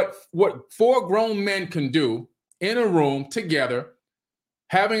what 4 grown men can do in a room together,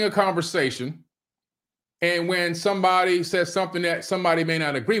 having a conversation. And when somebody says something that somebody may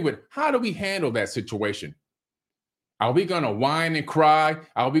not agree with, how do we handle that situation? Are we going to whine and cry?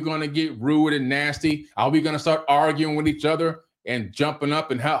 Are we going to get rude and nasty? Are we going to start arguing with each other and jumping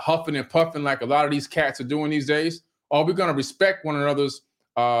up and huffing and puffing like a lot of these cats are doing these days? Or are we going to respect one another's,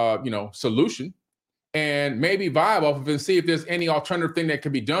 solution and maybe vibe off of it and see if there's any alternative thing that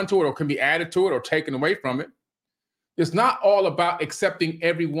can be done to it or can be added to it or taken away from it? It's not all about accepting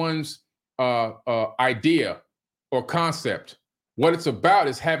everyone's idea or concept. What it's about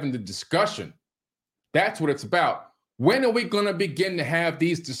is having the discussion. That's what it's about. When are we going to begin to have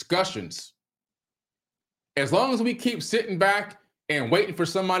these discussions? As long as we keep sitting back and waiting for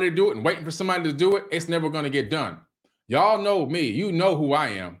somebody to do it and waiting for somebody to do it, it's never going to get done. Y'all know me. You know who I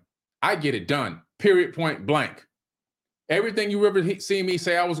am. I get it done. Period, point blank. Everything you ever seen me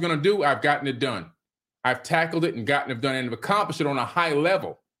say I was going to do, I've gotten it done. I've tackled it and gotten it done and have accomplished it on a high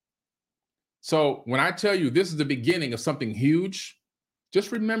level. So when I tell you this is the beginning of something huge,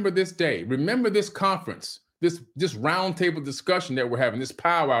 just remember this day. Remember this conference, this roundtable discussion that we're having, this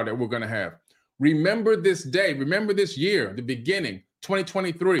powwow that we're going to have. Remember this day. Remember this year, the beginning,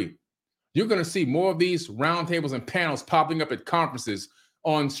 2023. You're going to see more of these roundtables and panels popping up at conferences,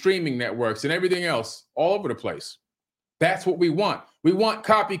 on streaming networks and everything else all over the place. That's what we want. We want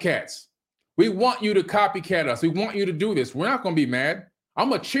copycats. We want you to copycat us. We want you to do this. We're not going to be mad. I'm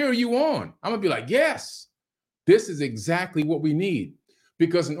going to cheer you on. I'm going to be like, yes, this is exactly what we need.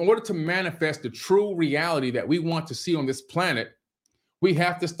 Because in order to manifest the true reality that we want to see on this planet, we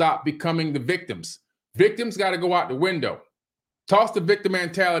have to stop becoming the victims. Victims got to go out the window. Toss the victim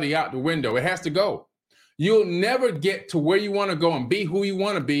mentality out the window. It has to go. You'll never get to where you want to go and be who you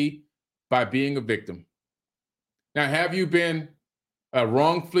want to be by being a victim. Now, have you been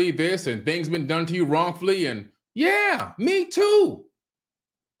wrongfully this and things been done to you wrongfully? And yeah, me too.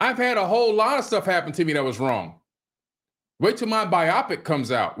 I've had a whole lot of stuff happen to me that was wrong. Wait till my biopic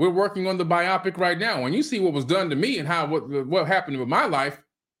comes out. We're working on the biopic right now. When you see what was done to me and what happened with my life,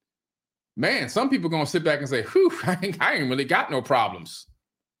 man, some people are going to sit back and say, whew, I ain't really got no problems.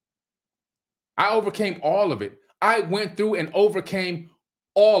 I overcame all of it. I went through and overcame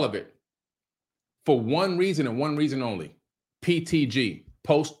all of it for one reason and one reason only. PTG,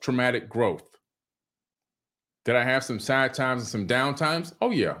 post-traumatic growth. Did I have some side times and some down times?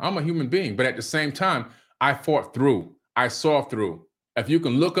 Oh yeah, I'm a human being. But at the same time, I fought through. I saw through. If you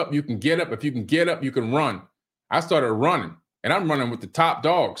can look up, you can get up. If you can get up, you can run. I started running, and I'm running with the top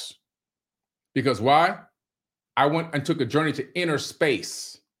dogs. Because why? I went and took a journey to inner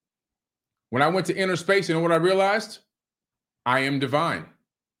space. When I went to inner space, you know what I realized? I am divine.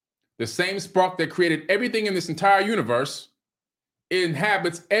 The same spark that created everything in this entire universe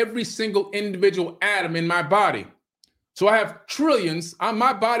inhabits every single individual atom in my body. So I have trillions.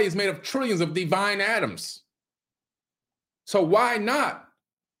 My body is made of trillions of divine atoms. So why not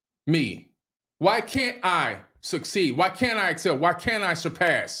me? Why can't I succeed? Why can't I excel? Why can't I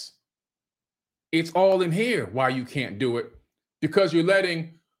surpass? It's all in here why you can't do it. Because you're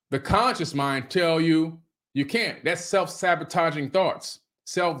letting the conscious mind tell you you can't. That's self-sabotaging thoughts,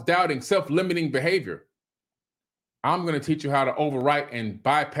 self-doubting, self-limiting behavior. I'm going to teach you how to overwrite and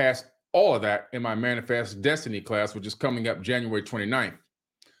bypass all of that in my Manifest Destiny class, which is coming up January 29th.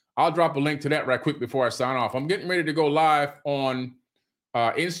 I'll drop a link to that right quick before I sign off. I'm getting ready to go live on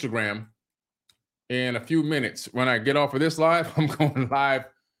Instagram in a few minutes. When I get off of this live, I'm going live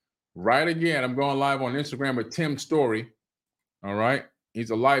right again. I'm going live on Instagram with Tim Story. All right.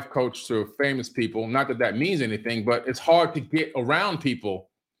 He's a life coach to famous people. Not that that means anything, but it's hard to get around people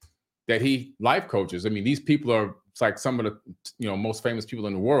that he life coaches. I mean, these people are like some of the most famous people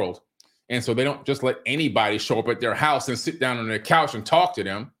in the world. And so they don't just let anybody show up at their house and sit down on their couch and talk to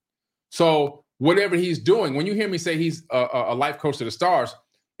them. So whatever he's doing, when you hear me say he's a life coach to the stars,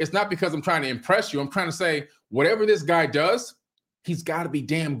 it's not because I'm trying to impress you. I'm trying to say whatever this guy does, he's got to be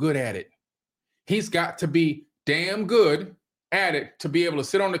damn good at it. He's got to be damn good at it to be able to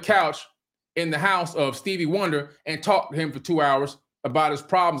sit on the couch in the house of Stevie Wonder and talk to him for 2 hours about his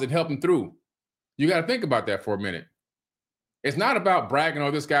problems and help him through. You got to think about that for a minute. It's not about bragging,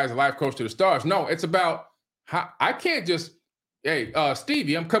 oh, this guy's a life coach to the stars. No, it's about how I can't just, hey,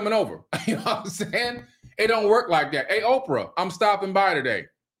 Stevie, I'm coming over. You know what I'm saying? It don't work like that. Hey, Oprah, I'm stopping by today.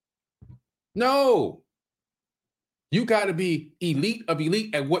 No. You got to be elite of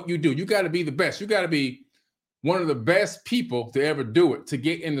elite at what you do. You got to be the best. You got to be one of the best people to ever do it, to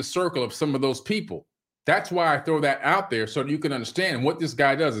get in the circle of some of those people. That's why I throw that out there so that you can understand what this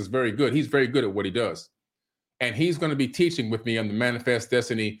guy does is very good. He's very good at what he does. And he's going to be teaching with me on the Manifest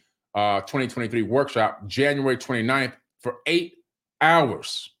Destiny 2023 workshop, January 29th for 8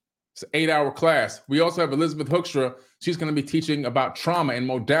 hours. It's an 8-hour class. We also have Elizabeth Hoekstra. She's going to be teaching about trauma and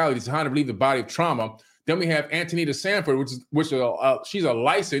modalities, how to relieve the body of trauma. Then we have Antonita Sanford, she's a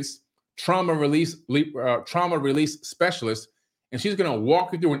licensed trauma release specialist, and she's going to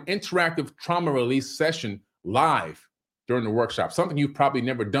walk you through an interactive trauma release session live during the workshop, something you've probably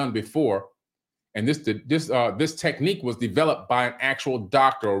never done before. And this technique was developed by an actual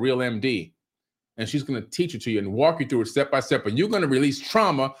doctor, a real MD. And she's going to teach it to you and walk you through it step by step. And you're going to release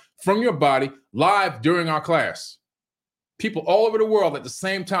trauma from your body live during our class. People all over the world at the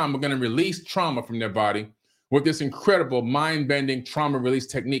same time are going to release trauma from their body with this incredible mind-bending trauma release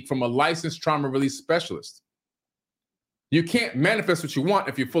technique from a licensed trauma release specialist. You can't manifest what you want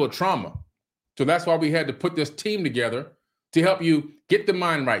if you're full of trauma. So that's why we had to put this team together to help you get the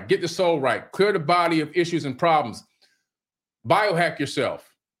mind right, get the soul right, clear the body of issues and problems, Biohack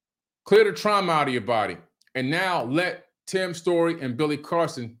yourself. Clear the trauma out of your body. And now let Tim Story and Billy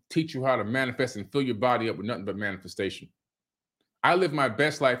Carson teach you how to manifest and fill your body up with nothing but manifestation. I live my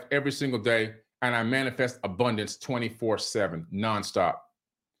best life every single day, and I manifest abundance 24/7, nonstop.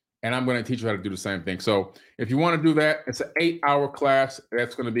 And I'm going to teach you how to do the same thing. So if you want to do that, it's an 8-hour class.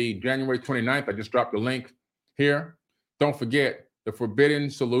 That's going to be January 29th. I just dropped the link here. Don't forget, the Forbidden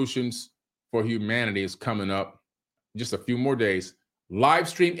Solutions for Humanity is coming up just a few more days. Live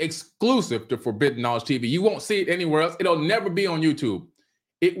stream exclusive to Forbidden Knowledge TV. You won't see it anywhere else. It'll never be on YouTube.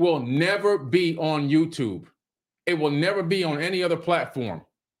 It will never be on YouTube. It will never be on any other platform.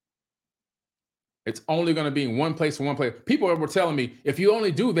 It's only going to be in one place and one place. People were telling me, if you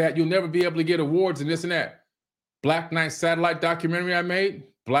only do that, you'll never be able to get awards and this and that. Black Knight Satellite documentary I made,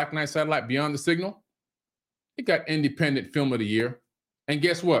 Black Knight Satellite Beyond the Signal, it got Independent Film of the Year. And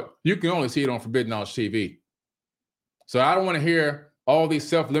guess what? You can only see it on Forbidden Knowledge TV. So I don't want to hear all these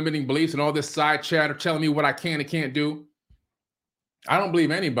self-limiting beliefs and all this side chatter telling me what I can and can't do. I don't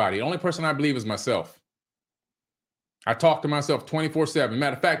believe anybody. The only person I believe is myself. I talk to myself 24/7.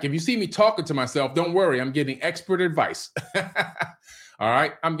 Matter of fact, if you see me talking to myself, don't worry. I'm getting expert advice. All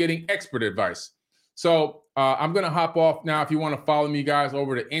right? I'm getting expert advice. So I'm going to hop off now. If you want to follow me, guys,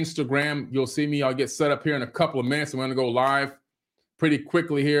 over to Instagram, you'll see me. I'll get set up here in a couple of minutes. I'm going to go live pretty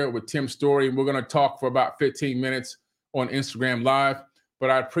quickly here with Tim Story. We're going to talk for about 15 minutes on Instagram Live. But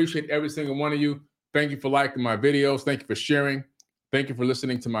I appreciate every single one of you. Thank you for liking my videos. Thank you for sharing. Thank you for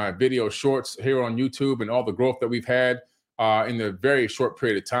listening to my video shorts here on YouTube and all the growth that we've had in a very short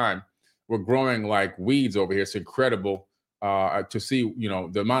period of time. We're growing like weeds over here. It's incredible to see, you know,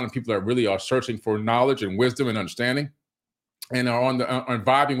 the amount of people that really are searching for knowledge and wisdom and understanding and are on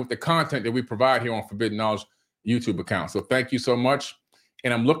vibing with the content that we provide here on Forbidden Knowledge YouTube account. So thank you so much.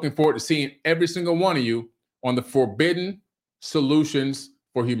 And I'm looking forward to seeing every single one of you on the Forbidden Solutions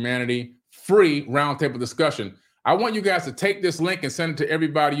for Humanity free roundtable discussion. I want you guys to take this link and send it to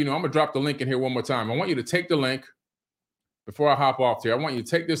everybody. You know, I'm going to drop the link in here one more time. I want you to take the link before I hop off here. I want you to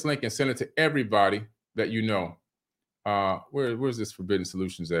take this link and send it to everybody that you know. Where's this Forbidden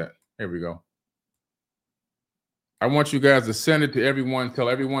Solutions at? Here we go. I want you guys to send it to everyone. Tell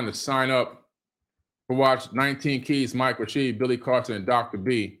everyone to sign up for watch 19 Keys, Mike Rashid, Billy Carson, and Dr.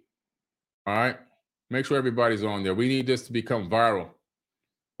 B. All right? Make sure everybody's on there. We need this to become viral.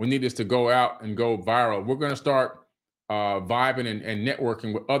 We need this to go out and go viral. We're going to start vibing and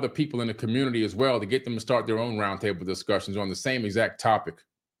networking with other people in the community as well to get them to start their own roundtable discussions on the same exact topic.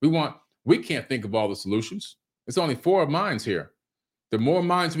 We can't think of all the solutions. It's only 4 minds here. The more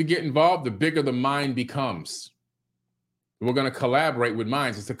minds we get involved, the bigger the mind becomes. We're going to collaborate with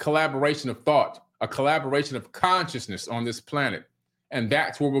minds. It's a collaboration of thought, a collaboration of consciousness on this planet. And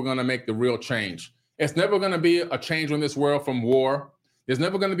that's where we're going to make the real change. It's never going to be a change on this world from war. There's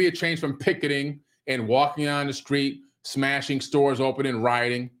never going to be a change from picketing and walking on the street, smashing stores open and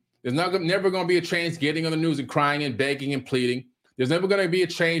rioting. There's never going to be a change getting on the news and crying and begging and pleading. There's never going to be a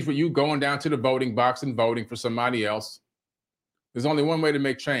change with you going down to the voting box and voting for somebody else. There's only one way to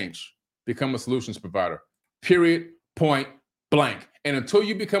make change. Become a solutions provider. Period, point, blank. And until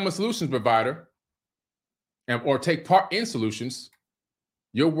you become a solutions provider or take part in solutions,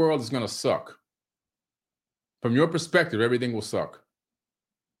 your world is going to suck. From your perspective, everything will suck.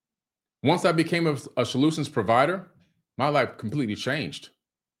 Once I became a solutions provider, my life completely changed.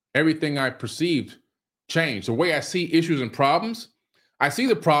 Everything I perceived changed. The way I see issues and problems, I see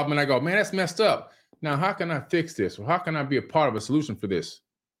the problem and I go, man, that's messed up. Now, how can I fix this? Or how can I be a part of a solution for this?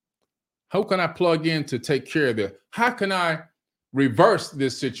 How can I plug in to take care of this? How can I reverse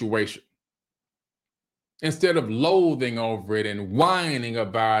this situation? Instead of loathing over it and whining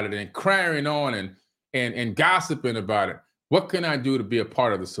about it and crying on and gossiping about it, what can I do to be a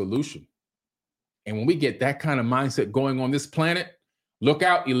part of the solution? And when we get that kind of mindset going on this planet, look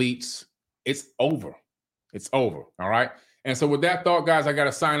out, elites. It's over. It's over. All right. And so with that thought, guys, I got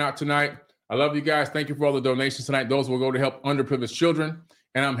to sign out tonight. I love you guys. Thank you for all the donations tonight. Those will go to help underprivileged children.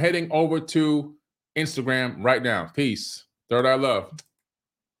 And I'm heading over to Instagram right now. Peace. Third Eye Love.